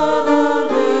 no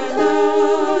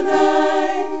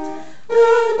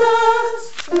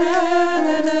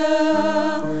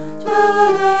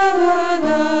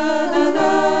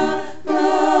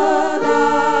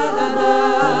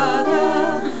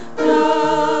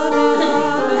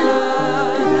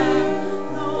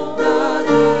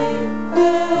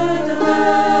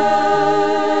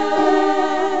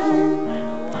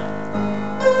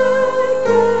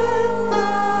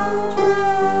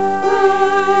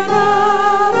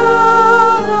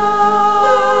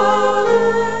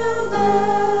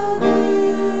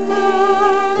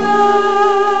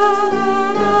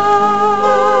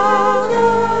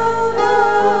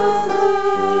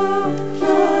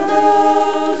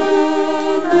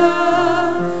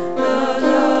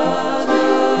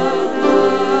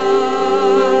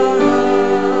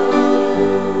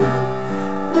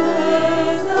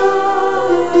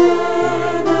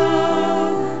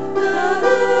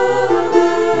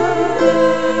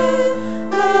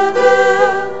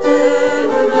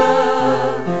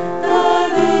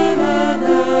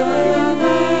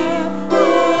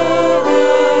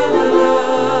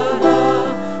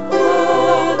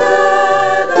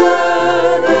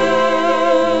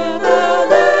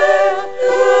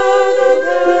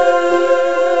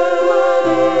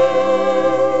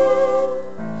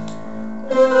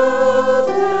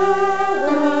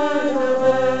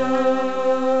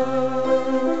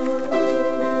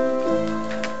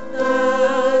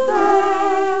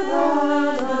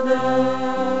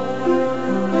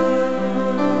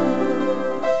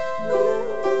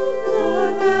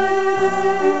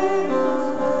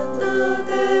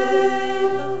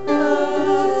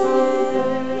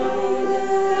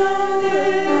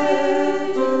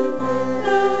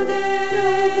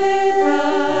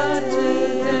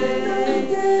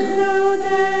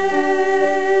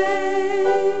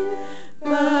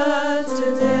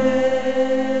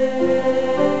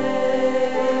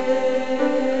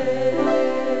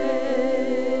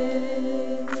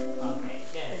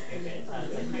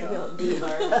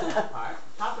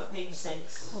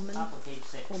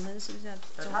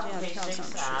So top of page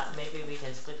 6, maybe we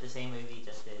can split the same way we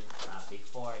just did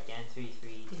before. Again, 3,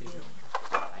 3, 2.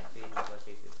 5, 3, 4,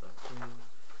 3, 4, 2.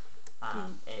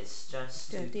 Is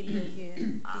just to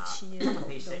be, top of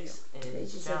page 6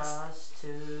 is just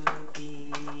to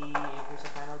be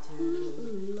soprano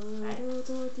 2, right?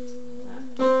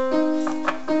 And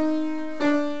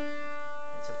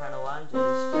soprano 1 is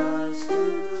just to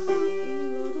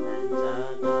be, dun,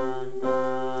 dun, dun.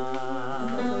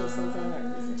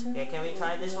 Okay, can we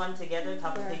try this one together?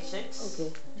 Top of page 6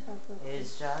 Okay.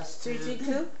 is just to 3, 3,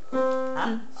 2.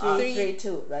 Huh? 3, 3,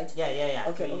 2, right? Yeah.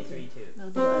 Okay, 3, okay. 3,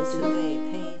 2. 对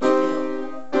，page 6。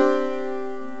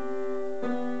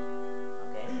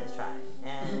 Okay, let's try.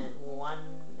 And 1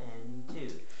 and 2.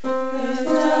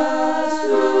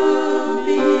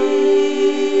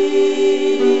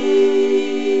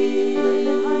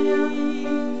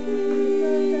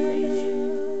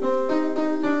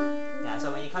 Yeah,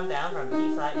 so when you come down from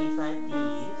E flat, D's in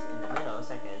the middle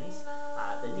seconds,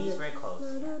 the D's very close.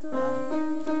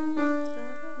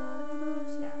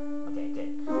 Yeah. Okay,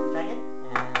 good. Try again.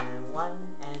 And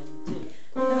 1 and 2.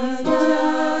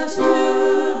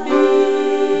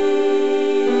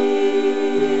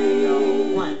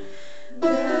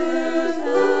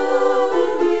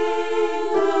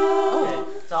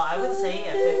 So I would say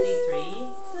at 53,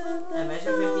 at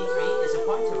measure 53, it's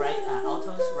important to write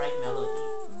alto's right melody.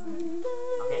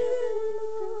 Okay?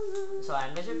 So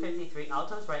at measure 53,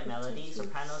 alto's right melody,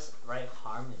 soprano's right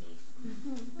harmony.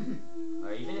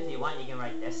 Or even if you want, you can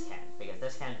write descant, because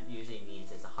descant usually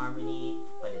means it's a harmony,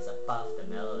 but it's above the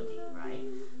melody, right?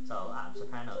 So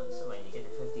sopranos, when you get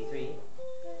to 53,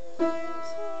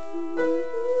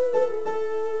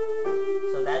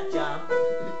 so that jump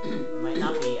might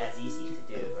not be as easy to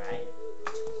do, right?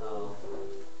 So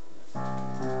I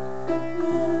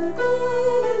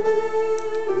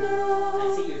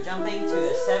see you're jumping to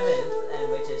a 7th,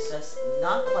 and which is just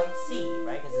not quite C,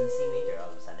 right? Because it's in C major all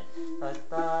of a sudden. So it's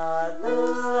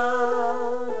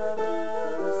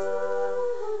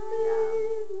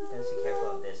yeah, just be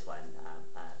careful of this one.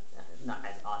 Not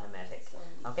as automatic.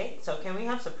 Okay, so can we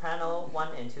have soprano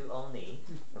 1 and 2 only,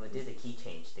 and we'll do the key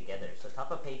change together. So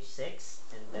top of page 6,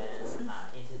 and then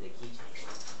into the key change.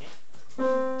 Okay.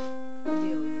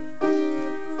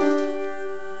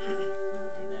 And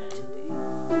then,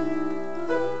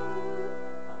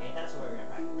 okay, that's what we're gonna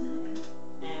practice.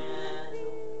 And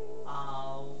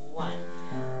 1.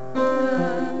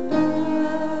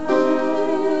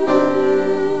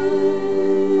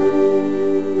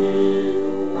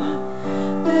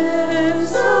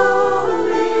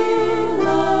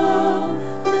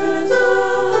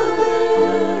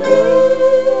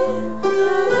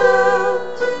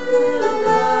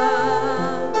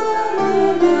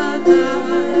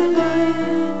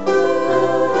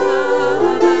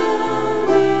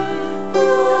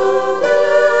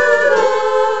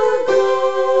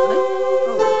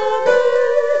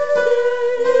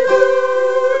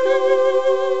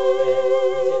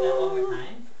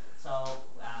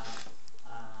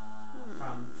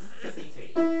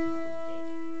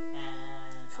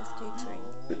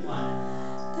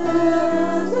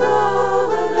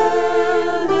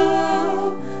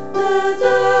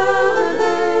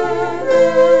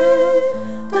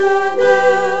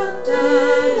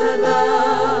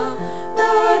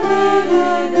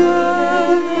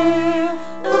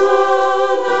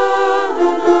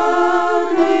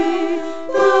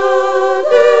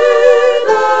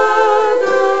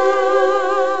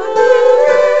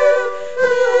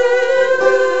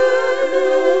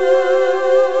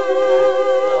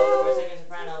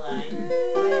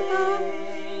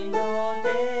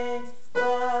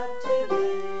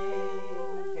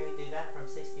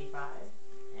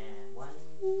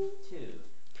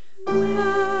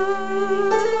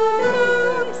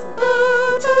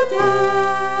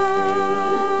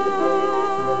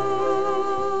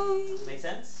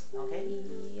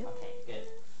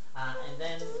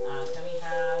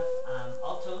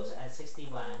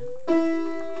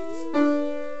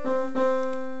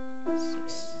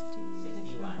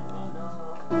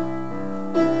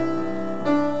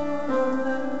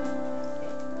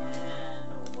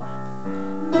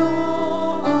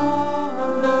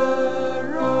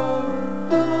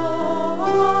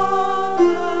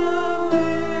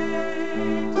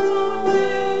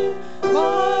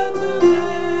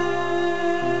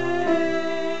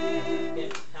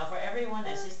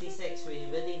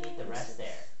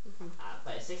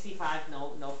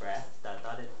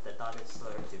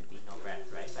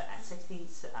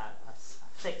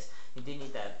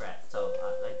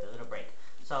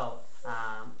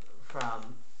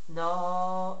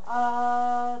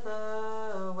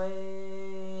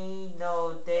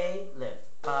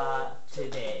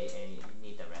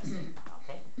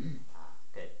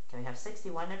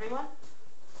 61, everyone?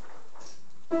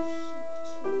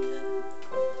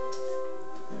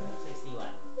 61.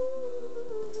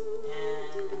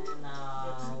 And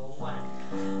one.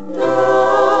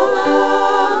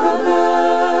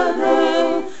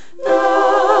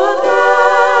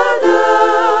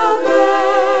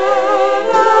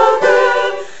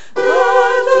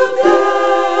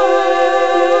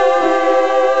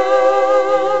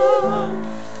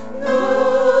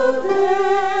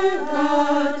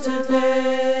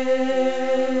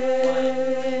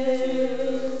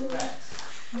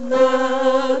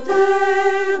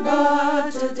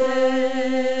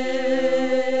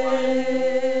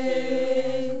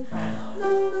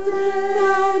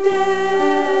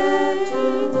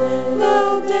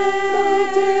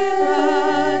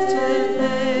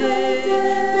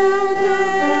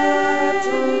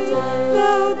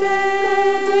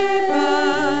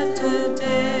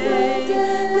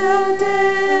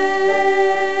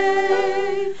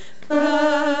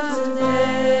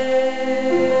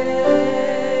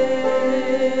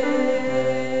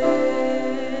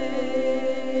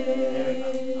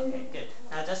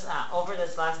 Over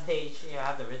this last page, you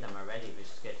have the rhythm already, which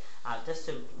is good. Just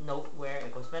to note where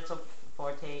it goes mezzo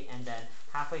forte, and then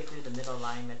halfway through the middle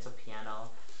line, mezzo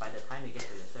piano. By the time you get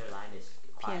to the third line, it's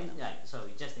quiet. So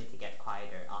we just need to get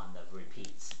quieter on the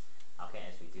repeats. Okay,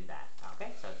 as we do that.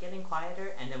 Okay, so getting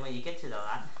quieter, and then when you get to the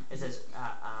last, it says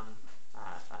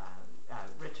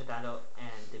ritardando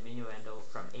and diminuendo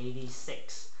from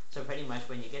 86. So pretty much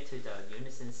when you get to the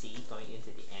unison C going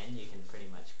into the end, you can pretty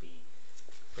much be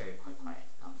very quiet.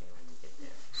 Okay, when you get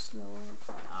there. Slow.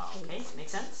 Okay, make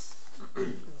sense?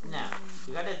 Now,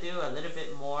 you gotta do a little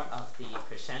bit more of the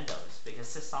crescendos,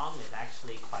 because this song is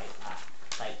actually quite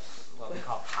like what we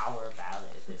call power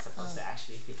ballad. It's supposed to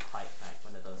actually be quite like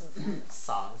one of those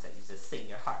songs that you just sing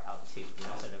your heart out to, you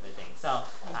know, sort of a thing. So,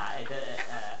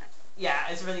 yeah,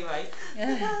 it's really like, you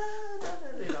know,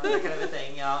 that kind of a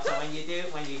thing, you know. So when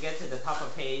you get to the top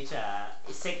of page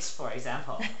 6, for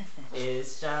example,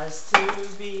 is just to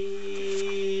be,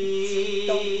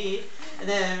 and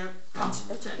then 要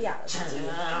去变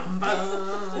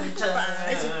了，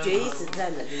还是决一死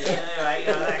战的， right,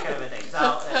 you know, that kind of a thing.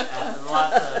 So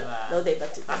lots of No day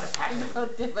but today. lots of technique.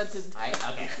 Right,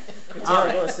 okay. 只要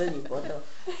跟我孙女搏斗。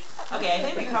 Okay, I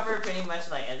think we covered pretty much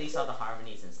like at least all the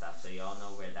harmonies and stuff, so you all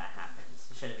know where that happens.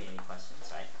 There shouldn't be any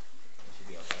questions, right? It should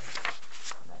be okay.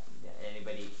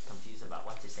 Anybody confused about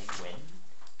what to sing when?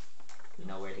 You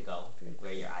know where to go,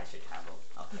 where your eyes should travel.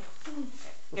 Okay.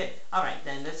 Good. All right,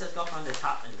 then let's just go from the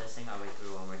top and just sing our way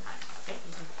through one more time. Okay.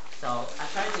 So I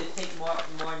try to take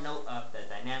more note of the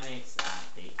dynamics,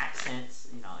 the accents,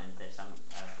 you know, and there's some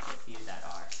a few that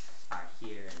are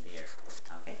here and there.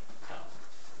 Okay. So.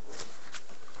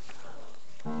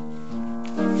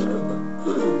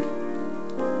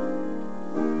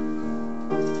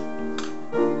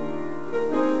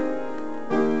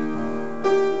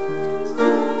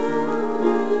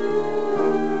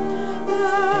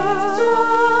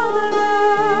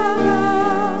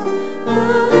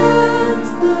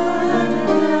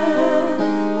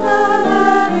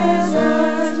 That is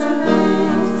yours to me.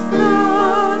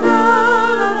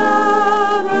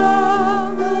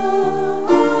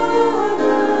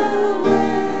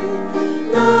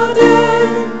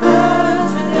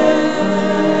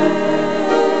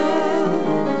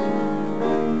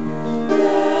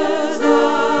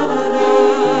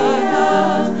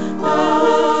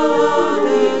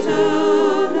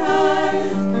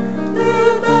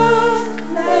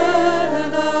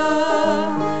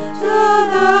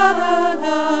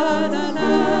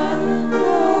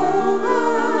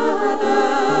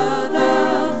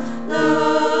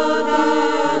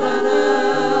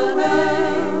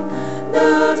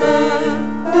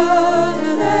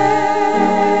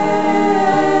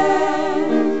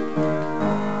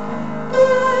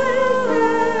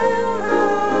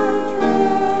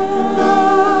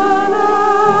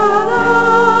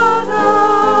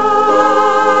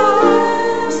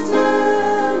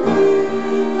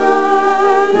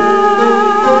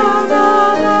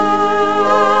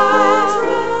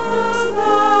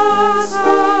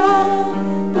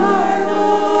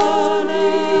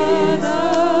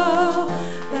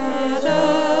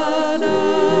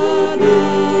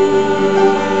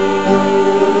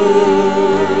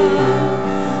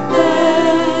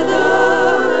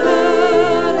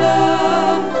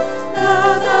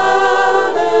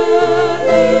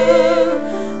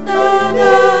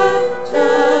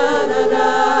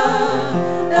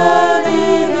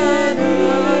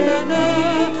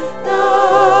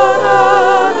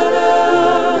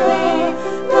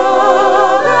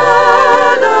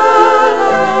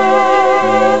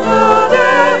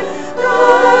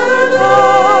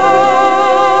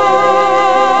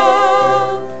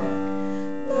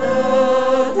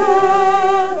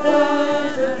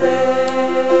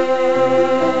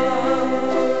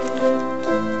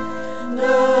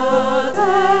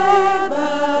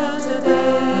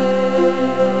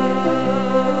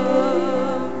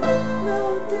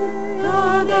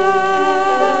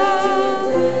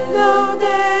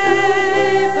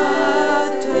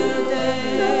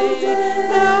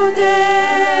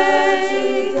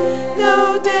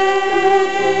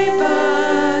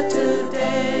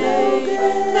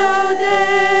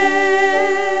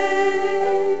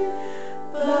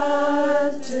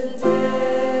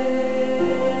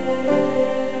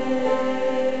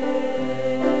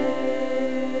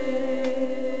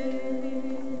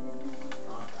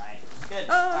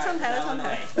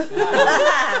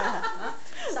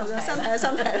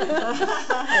 上台了。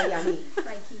还有压力。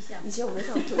帅气相。以前我们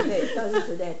唱 today， 当然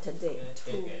是 today。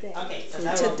 Good. Okay, so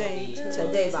that Today. will be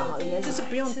today 吧，哈，应该就是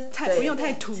不用对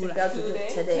太突了。不要突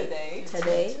today。today。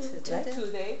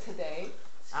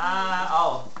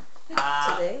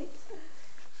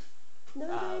 today。No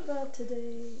day but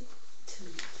today.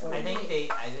 I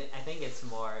think it's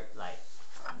more like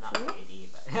not the AD,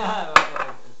 but I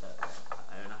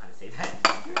don't know how to say that.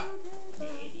 The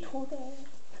AD.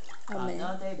 No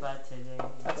day but today.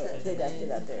 对的。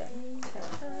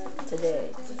today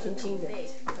轻轻的。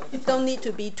You don't need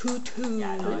to be too.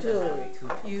 Yeah, no, it doesn't have to be too.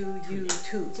 You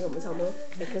too. 以前我们唱都，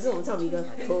可是我们唱一个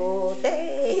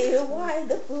today why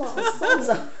the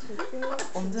blossoms。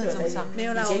我们真的这么唱？没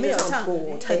有啦，我以前就们有唱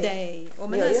today。我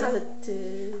们那时候是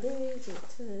today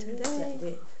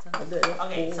对。对。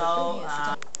 Okay, so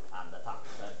on the top,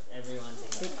 so everyone's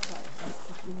in.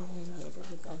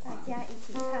 大家一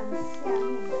起唱下面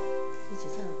的。一起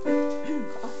唱。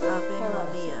Ave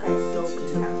Maria。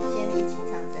先一起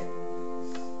唱这个。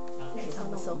 Okay. 唱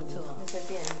的 so 不错。随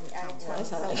便你爱唱，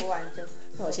唱不完就。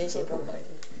那我先写不会。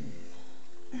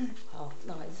好，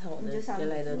那我还是唱我的原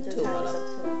来的 two 好了。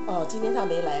哦，今天他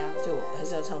没来啊，就还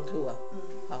是要唱 two 啊。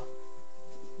好。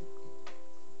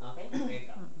 Okay, here you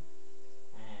go.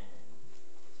 And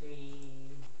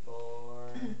 3, 4,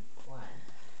 1.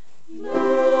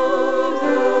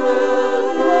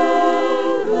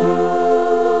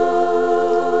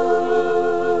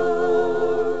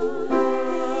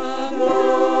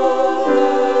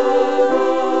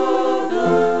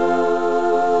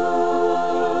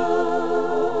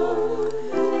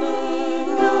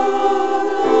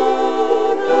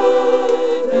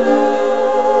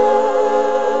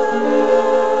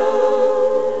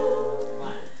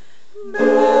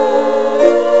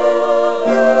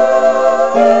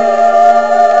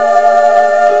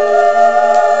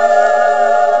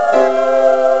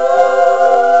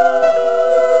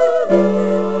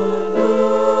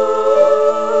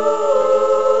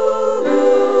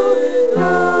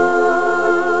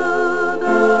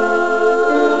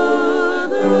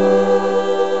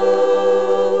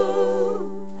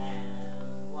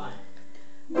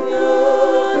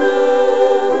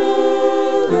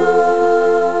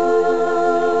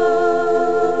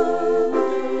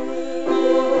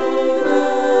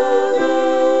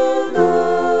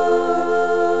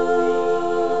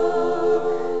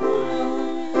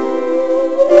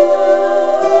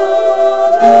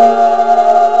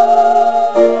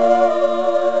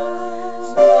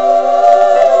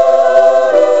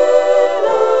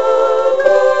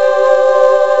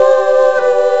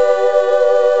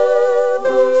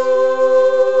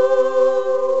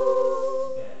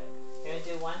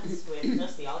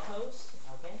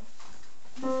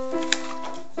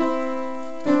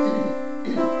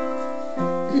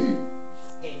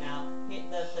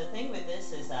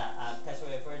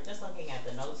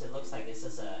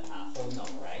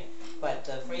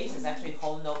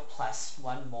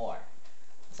 one more.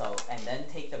 So, and then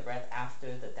take the breath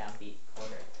after the downbeat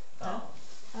quarter. So,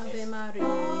 Ave Maria.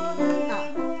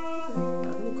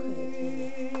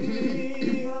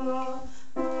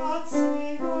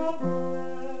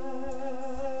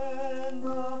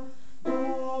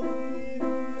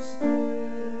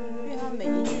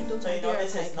 So you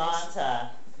notice it's not,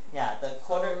 yeah, the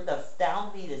quarter, the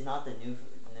downbeat is not the new,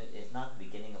 is not the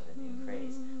beginning of the new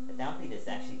phrase. The downbeat is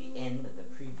actually the end of the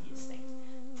previous thing,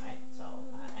 right? So,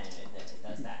 and it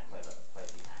does that quite a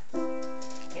few times.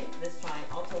 Okay, let's try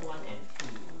alto 1 and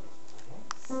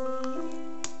 2. Okay.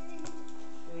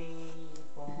 3,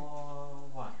 4,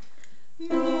 1.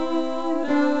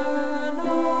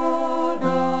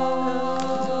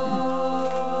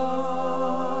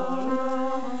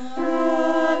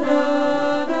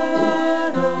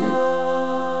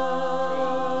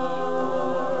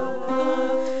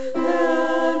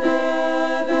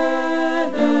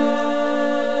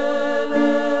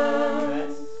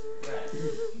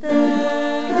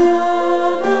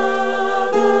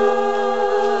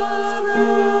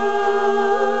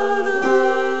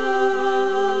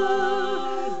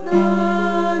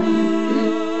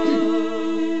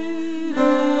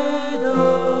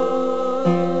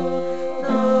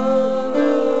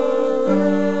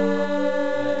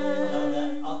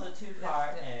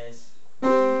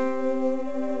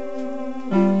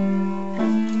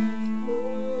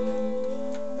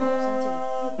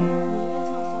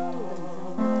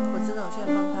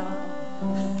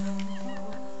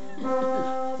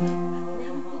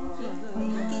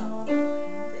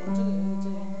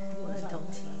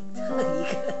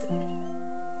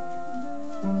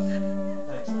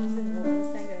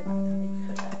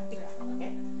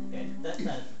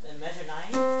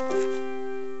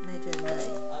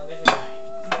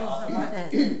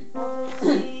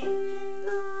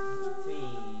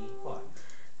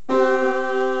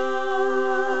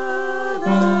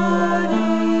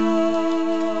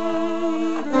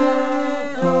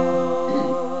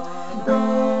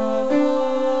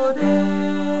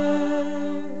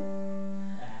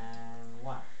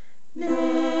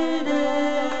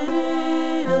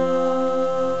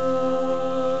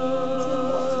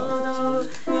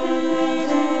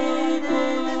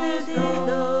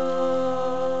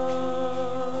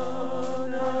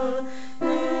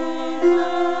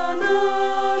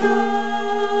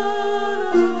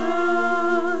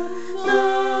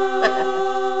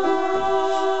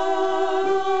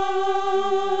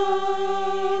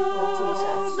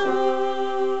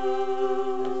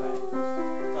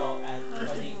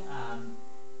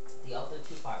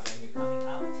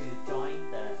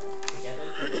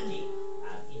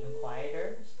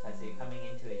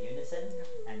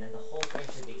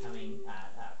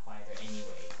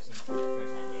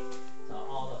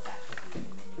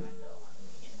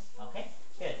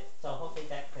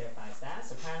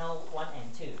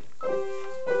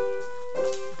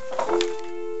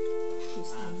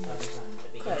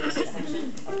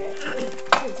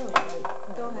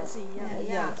 是一样一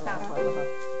样大好团。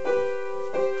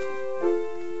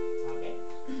Okay.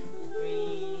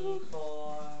 3,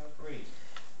 4, breathe.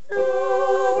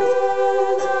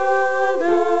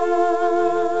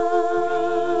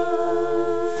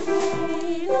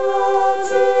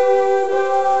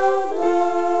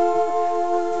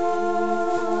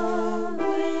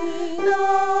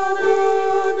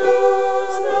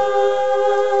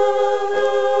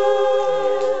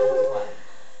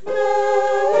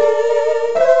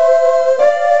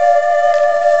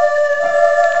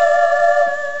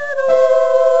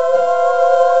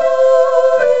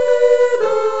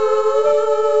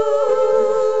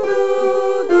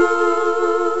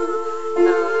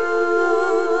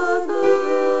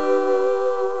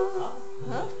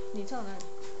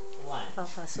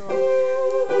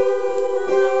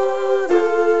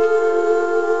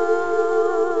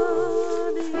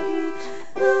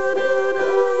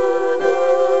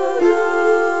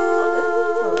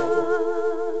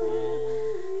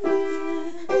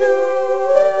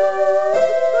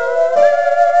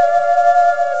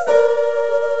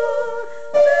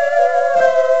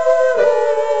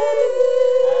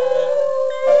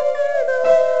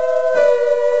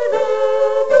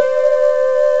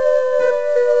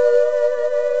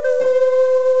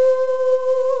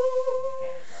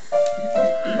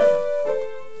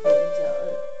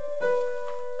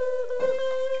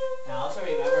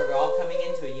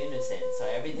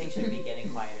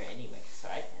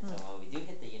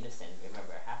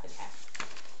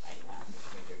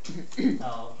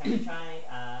 So can we try,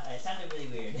 it sounded really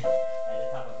weird at the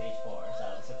top of page 4.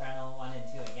 So soprano 1 and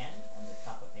 2 again on the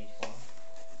top of page 4.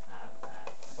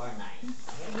 Bar 9.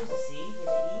 Okay, here's a C, here's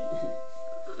an E.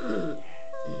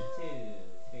 And 2,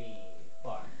 3,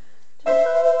 4.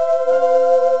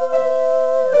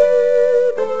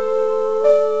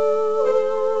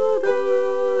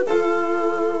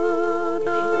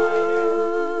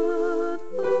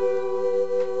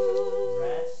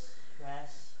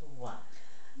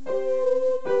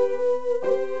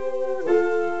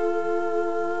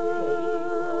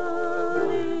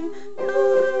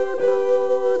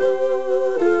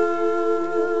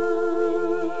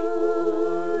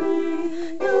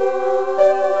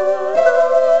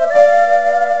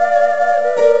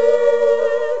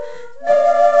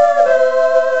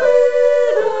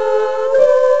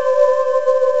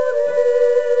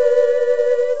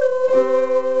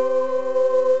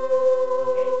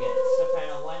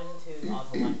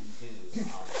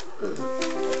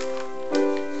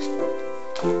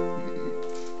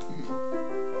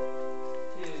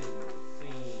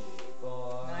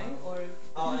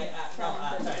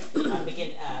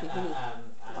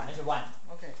 Measure 1.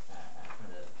 Okay. From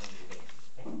the beginning.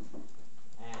 Okay.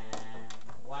 And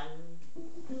 1,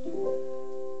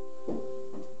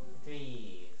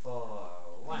 3, 4,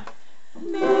 1.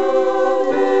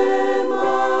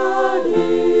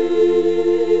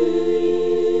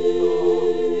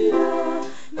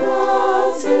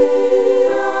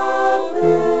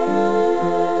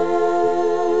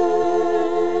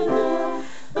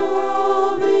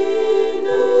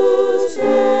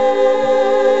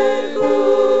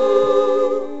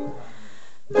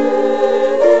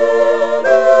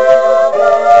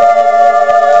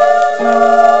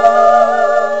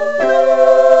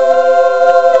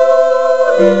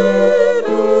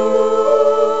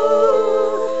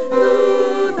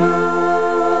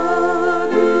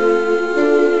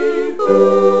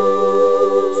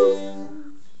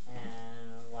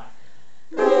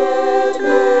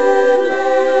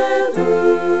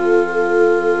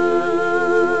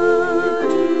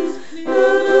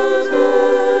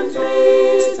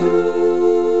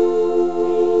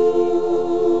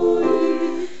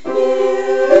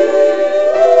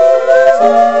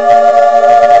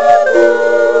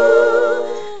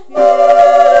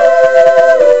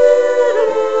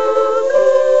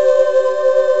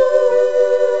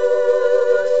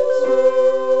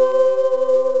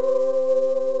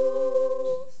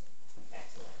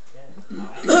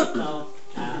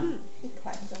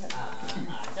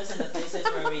 Just in the places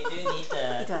where we do need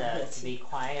to be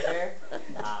quieter,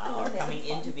 or coming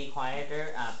in to be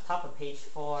quieter, top of page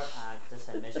 4, just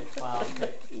at measure 12,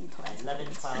 11,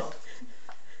 12.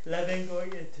 11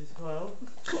 going into 12.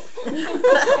 So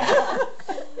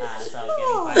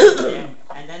getting quieter there.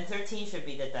 And then 13 should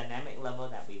be the dynamic level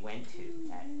that we went to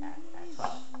at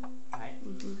 12, right?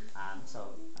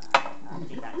 So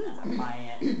keep that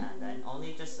quiet, and then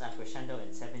only just crescendo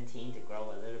in 17 to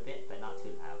grow a little bit, but not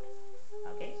too loud.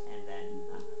 Okay, and then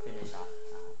finish off.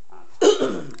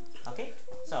 Okay,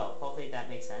 so hopefully that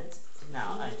makes sense.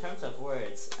 Now, in terms of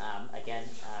words, again,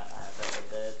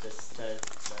 the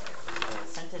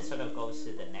sentence sort of goes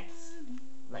to the next,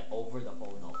 like over the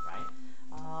whole note, right?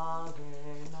 Ave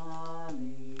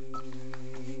Maria,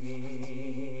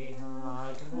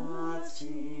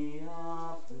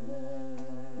 gratia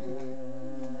plena.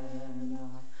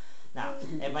 Now,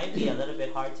 it might be a little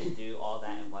bit hard to do all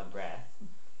that in one breath.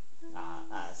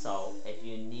 So if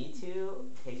you need to,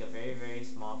 take a very, very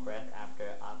small breath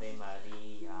after Ave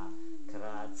Maria,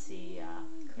 gratia,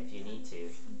 if you need to.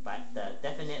 But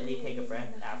definitely take a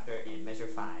breath after in measure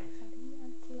 5.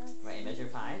 Right, in measure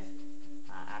 5,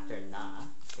 after na,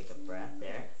 take a breath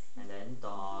there. And then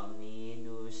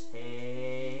Dominus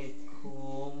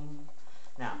tecum.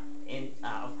 Now,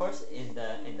 of course, in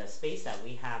the space that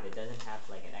we have, it doesn't have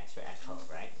like an extra echo,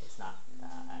 right? It's not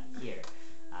here.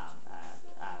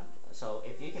 So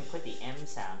if you can put the M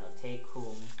sound of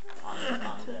tecum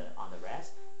on the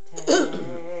rest,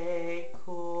 tecum,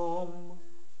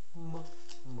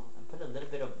 and put a little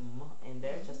bit of in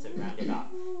there just to round it off.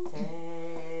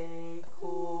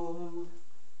 Tecum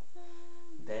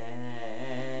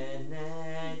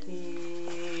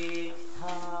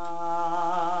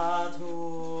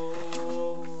benedictatur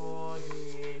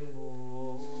in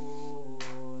mulieri.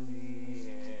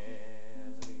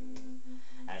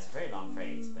 That's a very long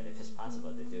phrase, but if it's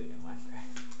possible to do it in one breath,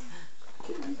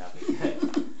 that'd be good.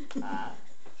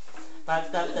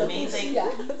 But the main thing.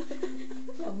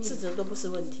 字折都不是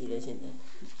问题了，现在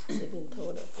随便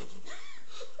偷了。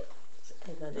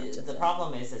The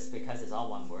problem is because it's all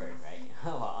one word, right?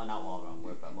 Well, not all one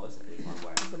word, but most of it is one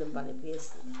word. 不能把你憋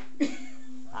死。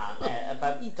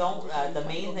But don't. The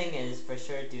main thing is for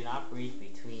sure do not breathe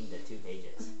between the 2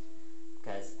 pages,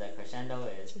 because the crescendo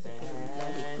is. 不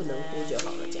能呼就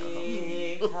好了，讲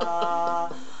好。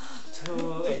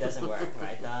It doesn't work,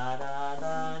 right? Da da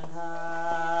da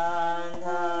da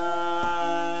da.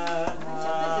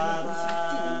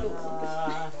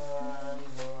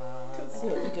 只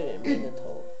有一个人憋着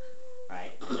头。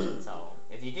 Right? So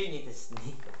if you do need to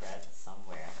sneak a breath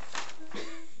somewhere,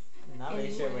 I'm not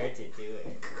really sure where to do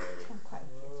it.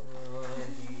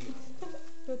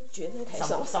 就觉得台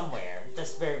上 Somewhere,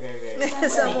 just very, very, very.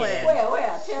 somewhere.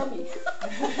 Where? Tell me.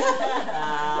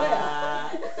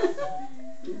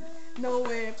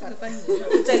 Nowhere but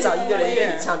再找一个人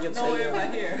跟你唱就可以 Nowhere 了。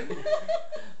 but here.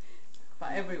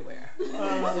 But everywhere.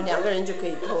 有2个人就可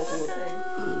以透过。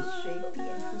随便。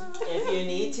 If you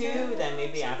need to, then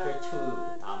maybe after 2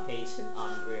 on page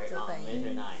on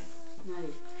measure 9.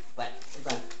 But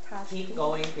keep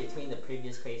going between the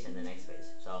previous page and the next page.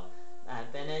 So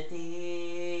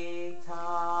benedictatur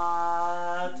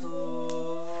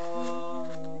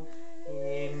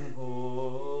in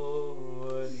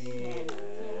mulieri.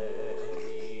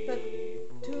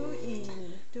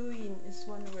 Do in is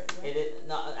one word, right? It is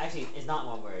no, actually, it's not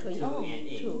one word. Tu Oh, and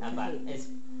tu, in, but okay. it's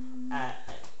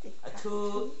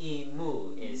tu in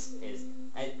mu is it's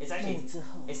actually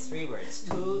it's 3 words.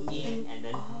 Tu in and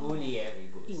then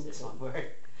mulieribus is 1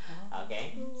 word.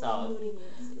 Okay, so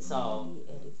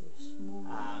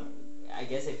I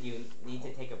guess if you need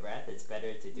to take a breath, it's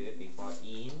better to do it before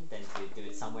in than to do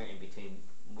it somewhere in between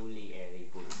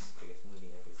mulieribus, because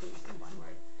mulieribus is 1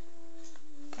 word.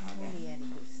 Okay.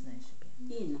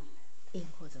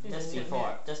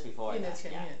 Just before In the that,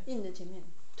 前 yeah. 面。 in 的前面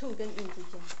 ，to 跟 in 之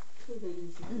间。to 的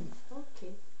in 之间。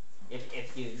OK。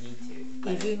 If you need to.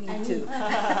 If you need to.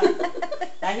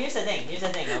 Now here's the thing.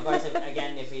 Of course,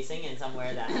 if we sing in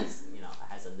somewhere that has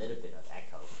has a little bit of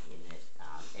echo in it,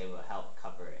 it will help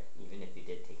cover it. Even if you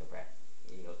did take a breath,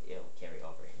 it'll carry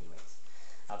over anyways.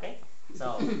 Okay.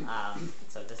 So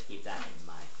so just keep that in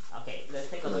mind. Okay. Let's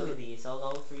take a look at the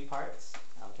solo 3 parts.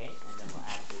 Okay, and then we'll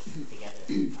add this together.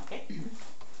 Okay.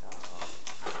 So.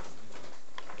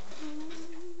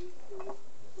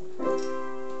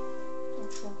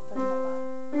 分了吧。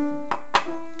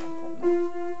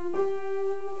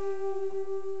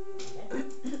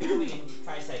 Okay. We can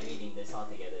try sight reading this all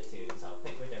together too. So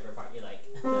pick whichever part you like.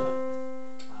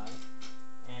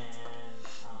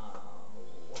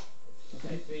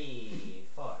 And 3,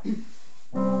 4. Do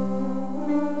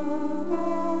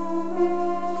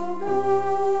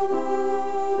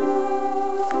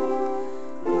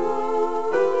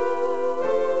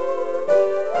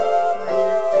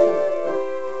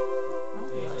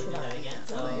that again.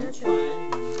 So 1,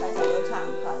 开始有唱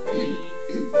part， 3.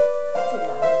 这哪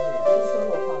里是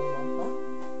solo part 吗？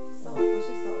不是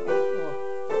solo。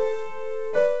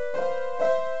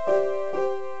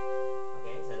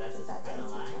 Okay, so that's the soprano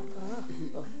line.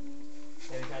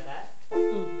 Can we try that?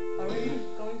 Are we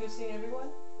going to sing everyone?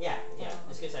 Yeah.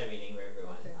 Let's get sight reading for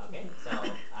everyone. Okay, so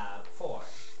 4,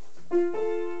 3,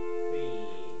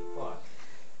 4.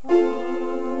 Oh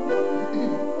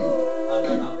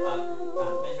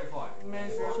no, measure 4.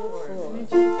 Measure 4. Four.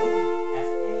 F A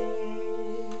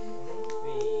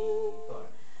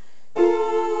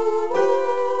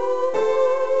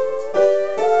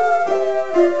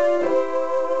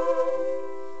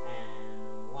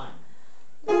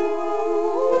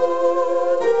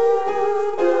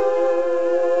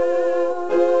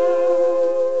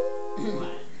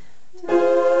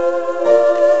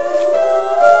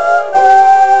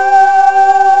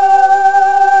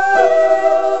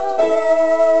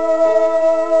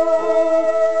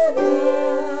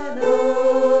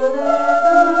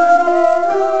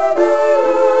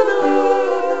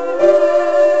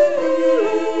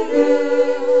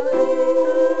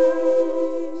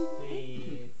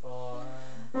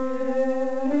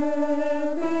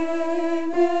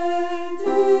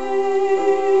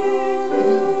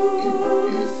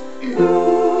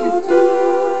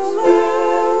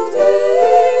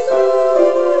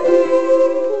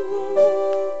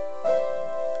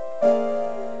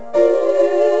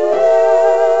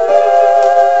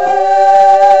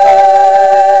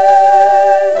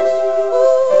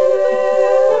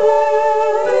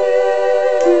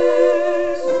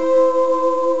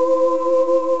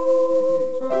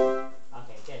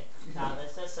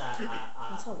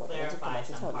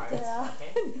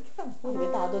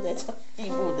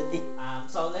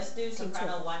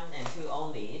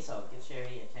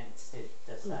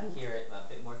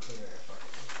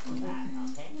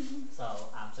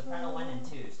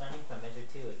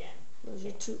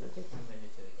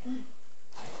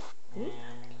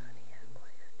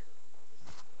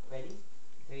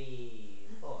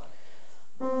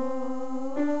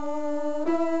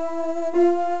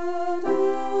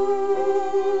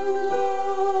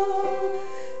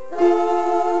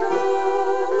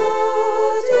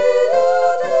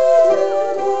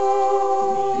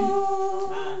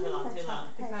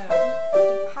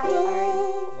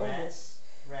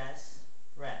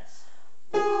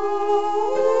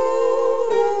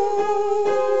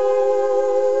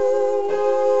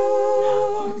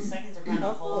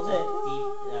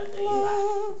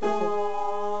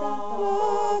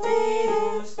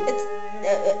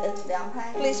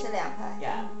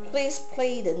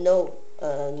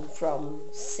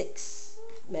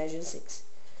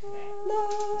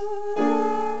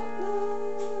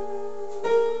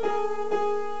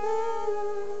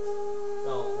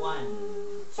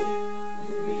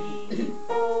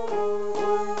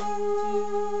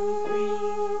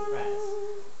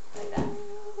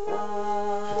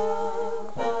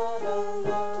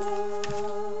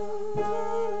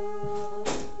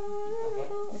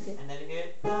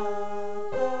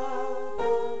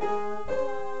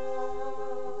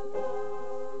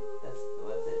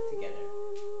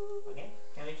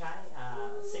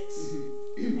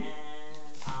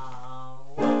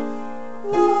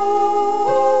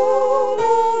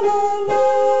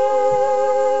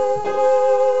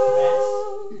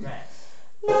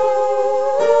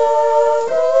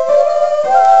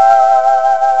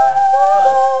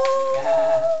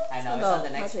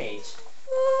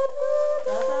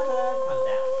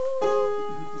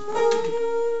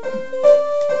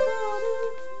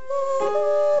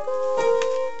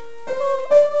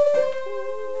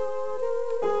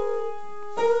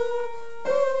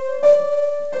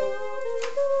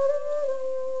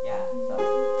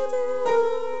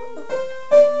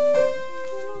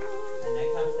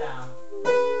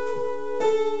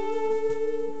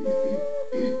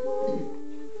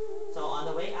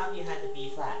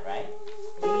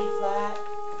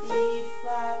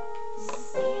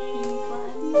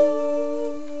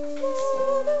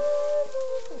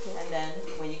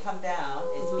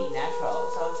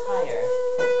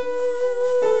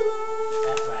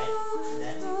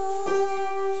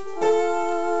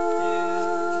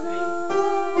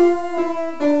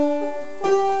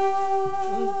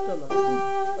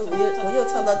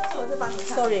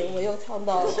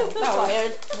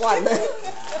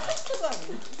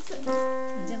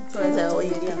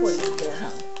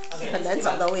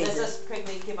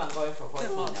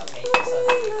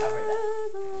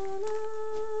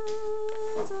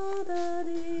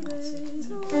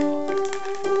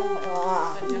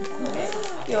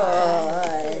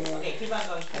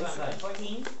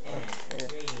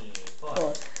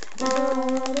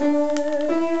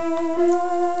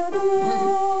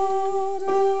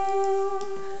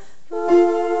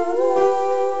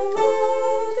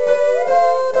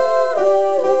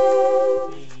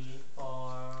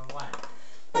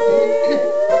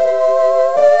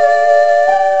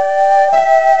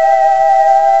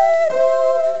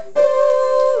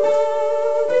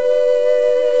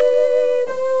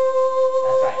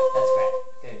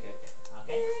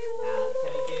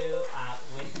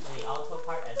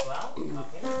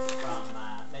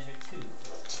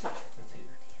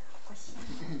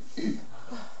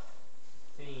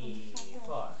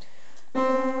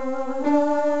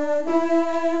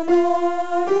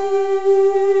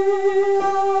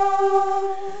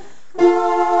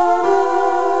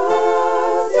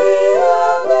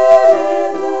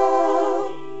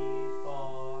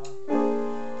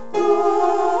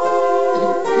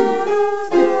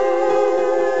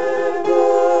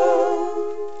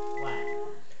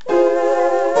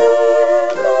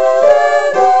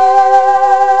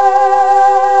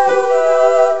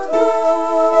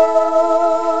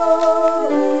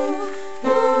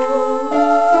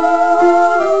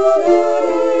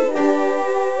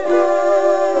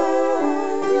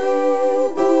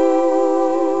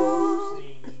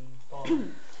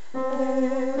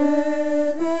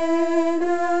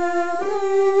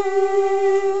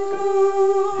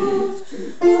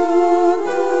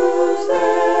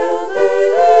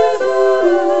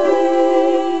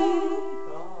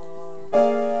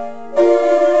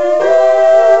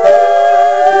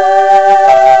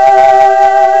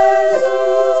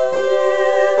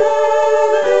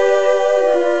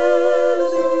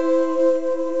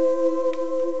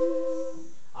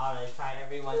let's try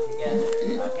everyone together.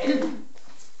 Okay?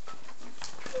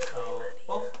 So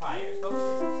both choirs, both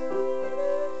sisters.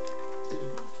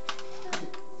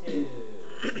 2,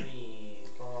 3,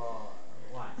 4,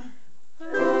 1.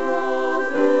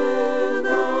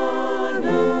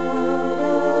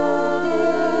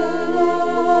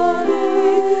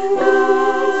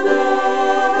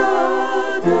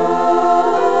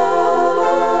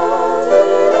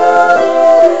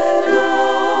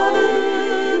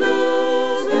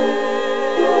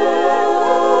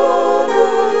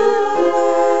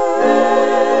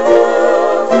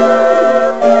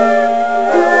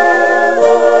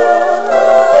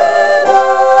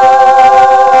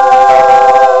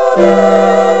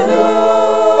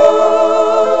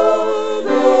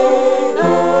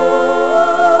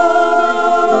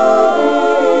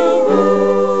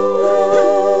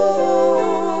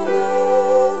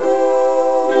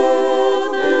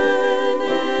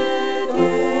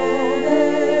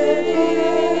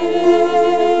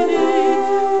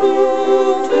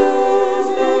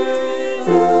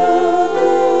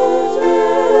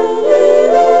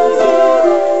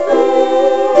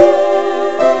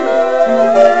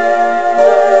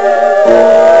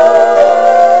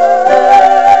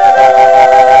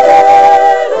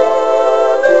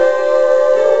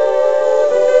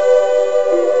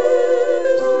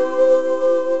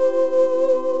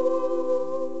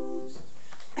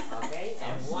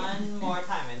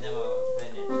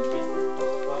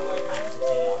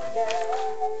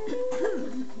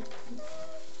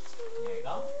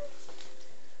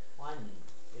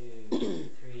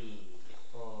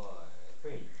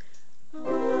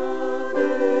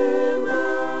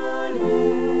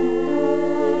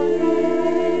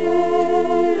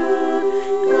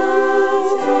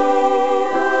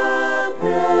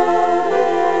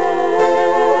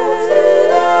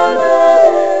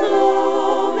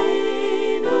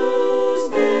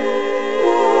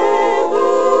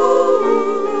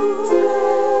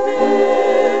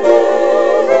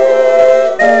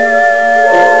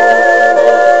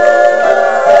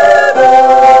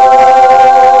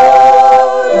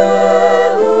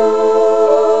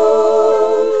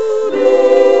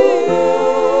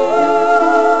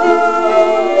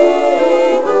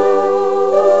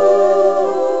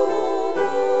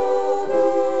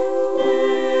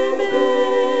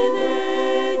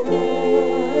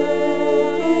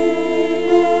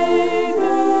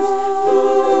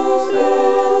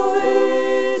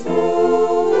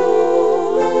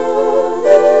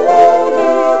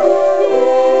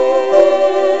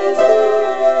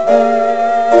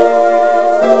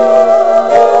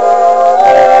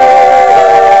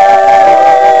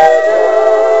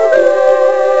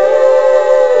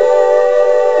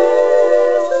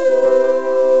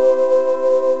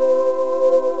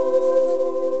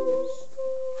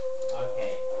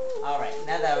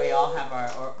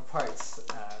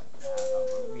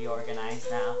 Reorganized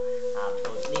now.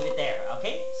 So leave it there,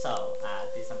 okay? So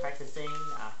do some practicing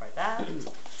for that.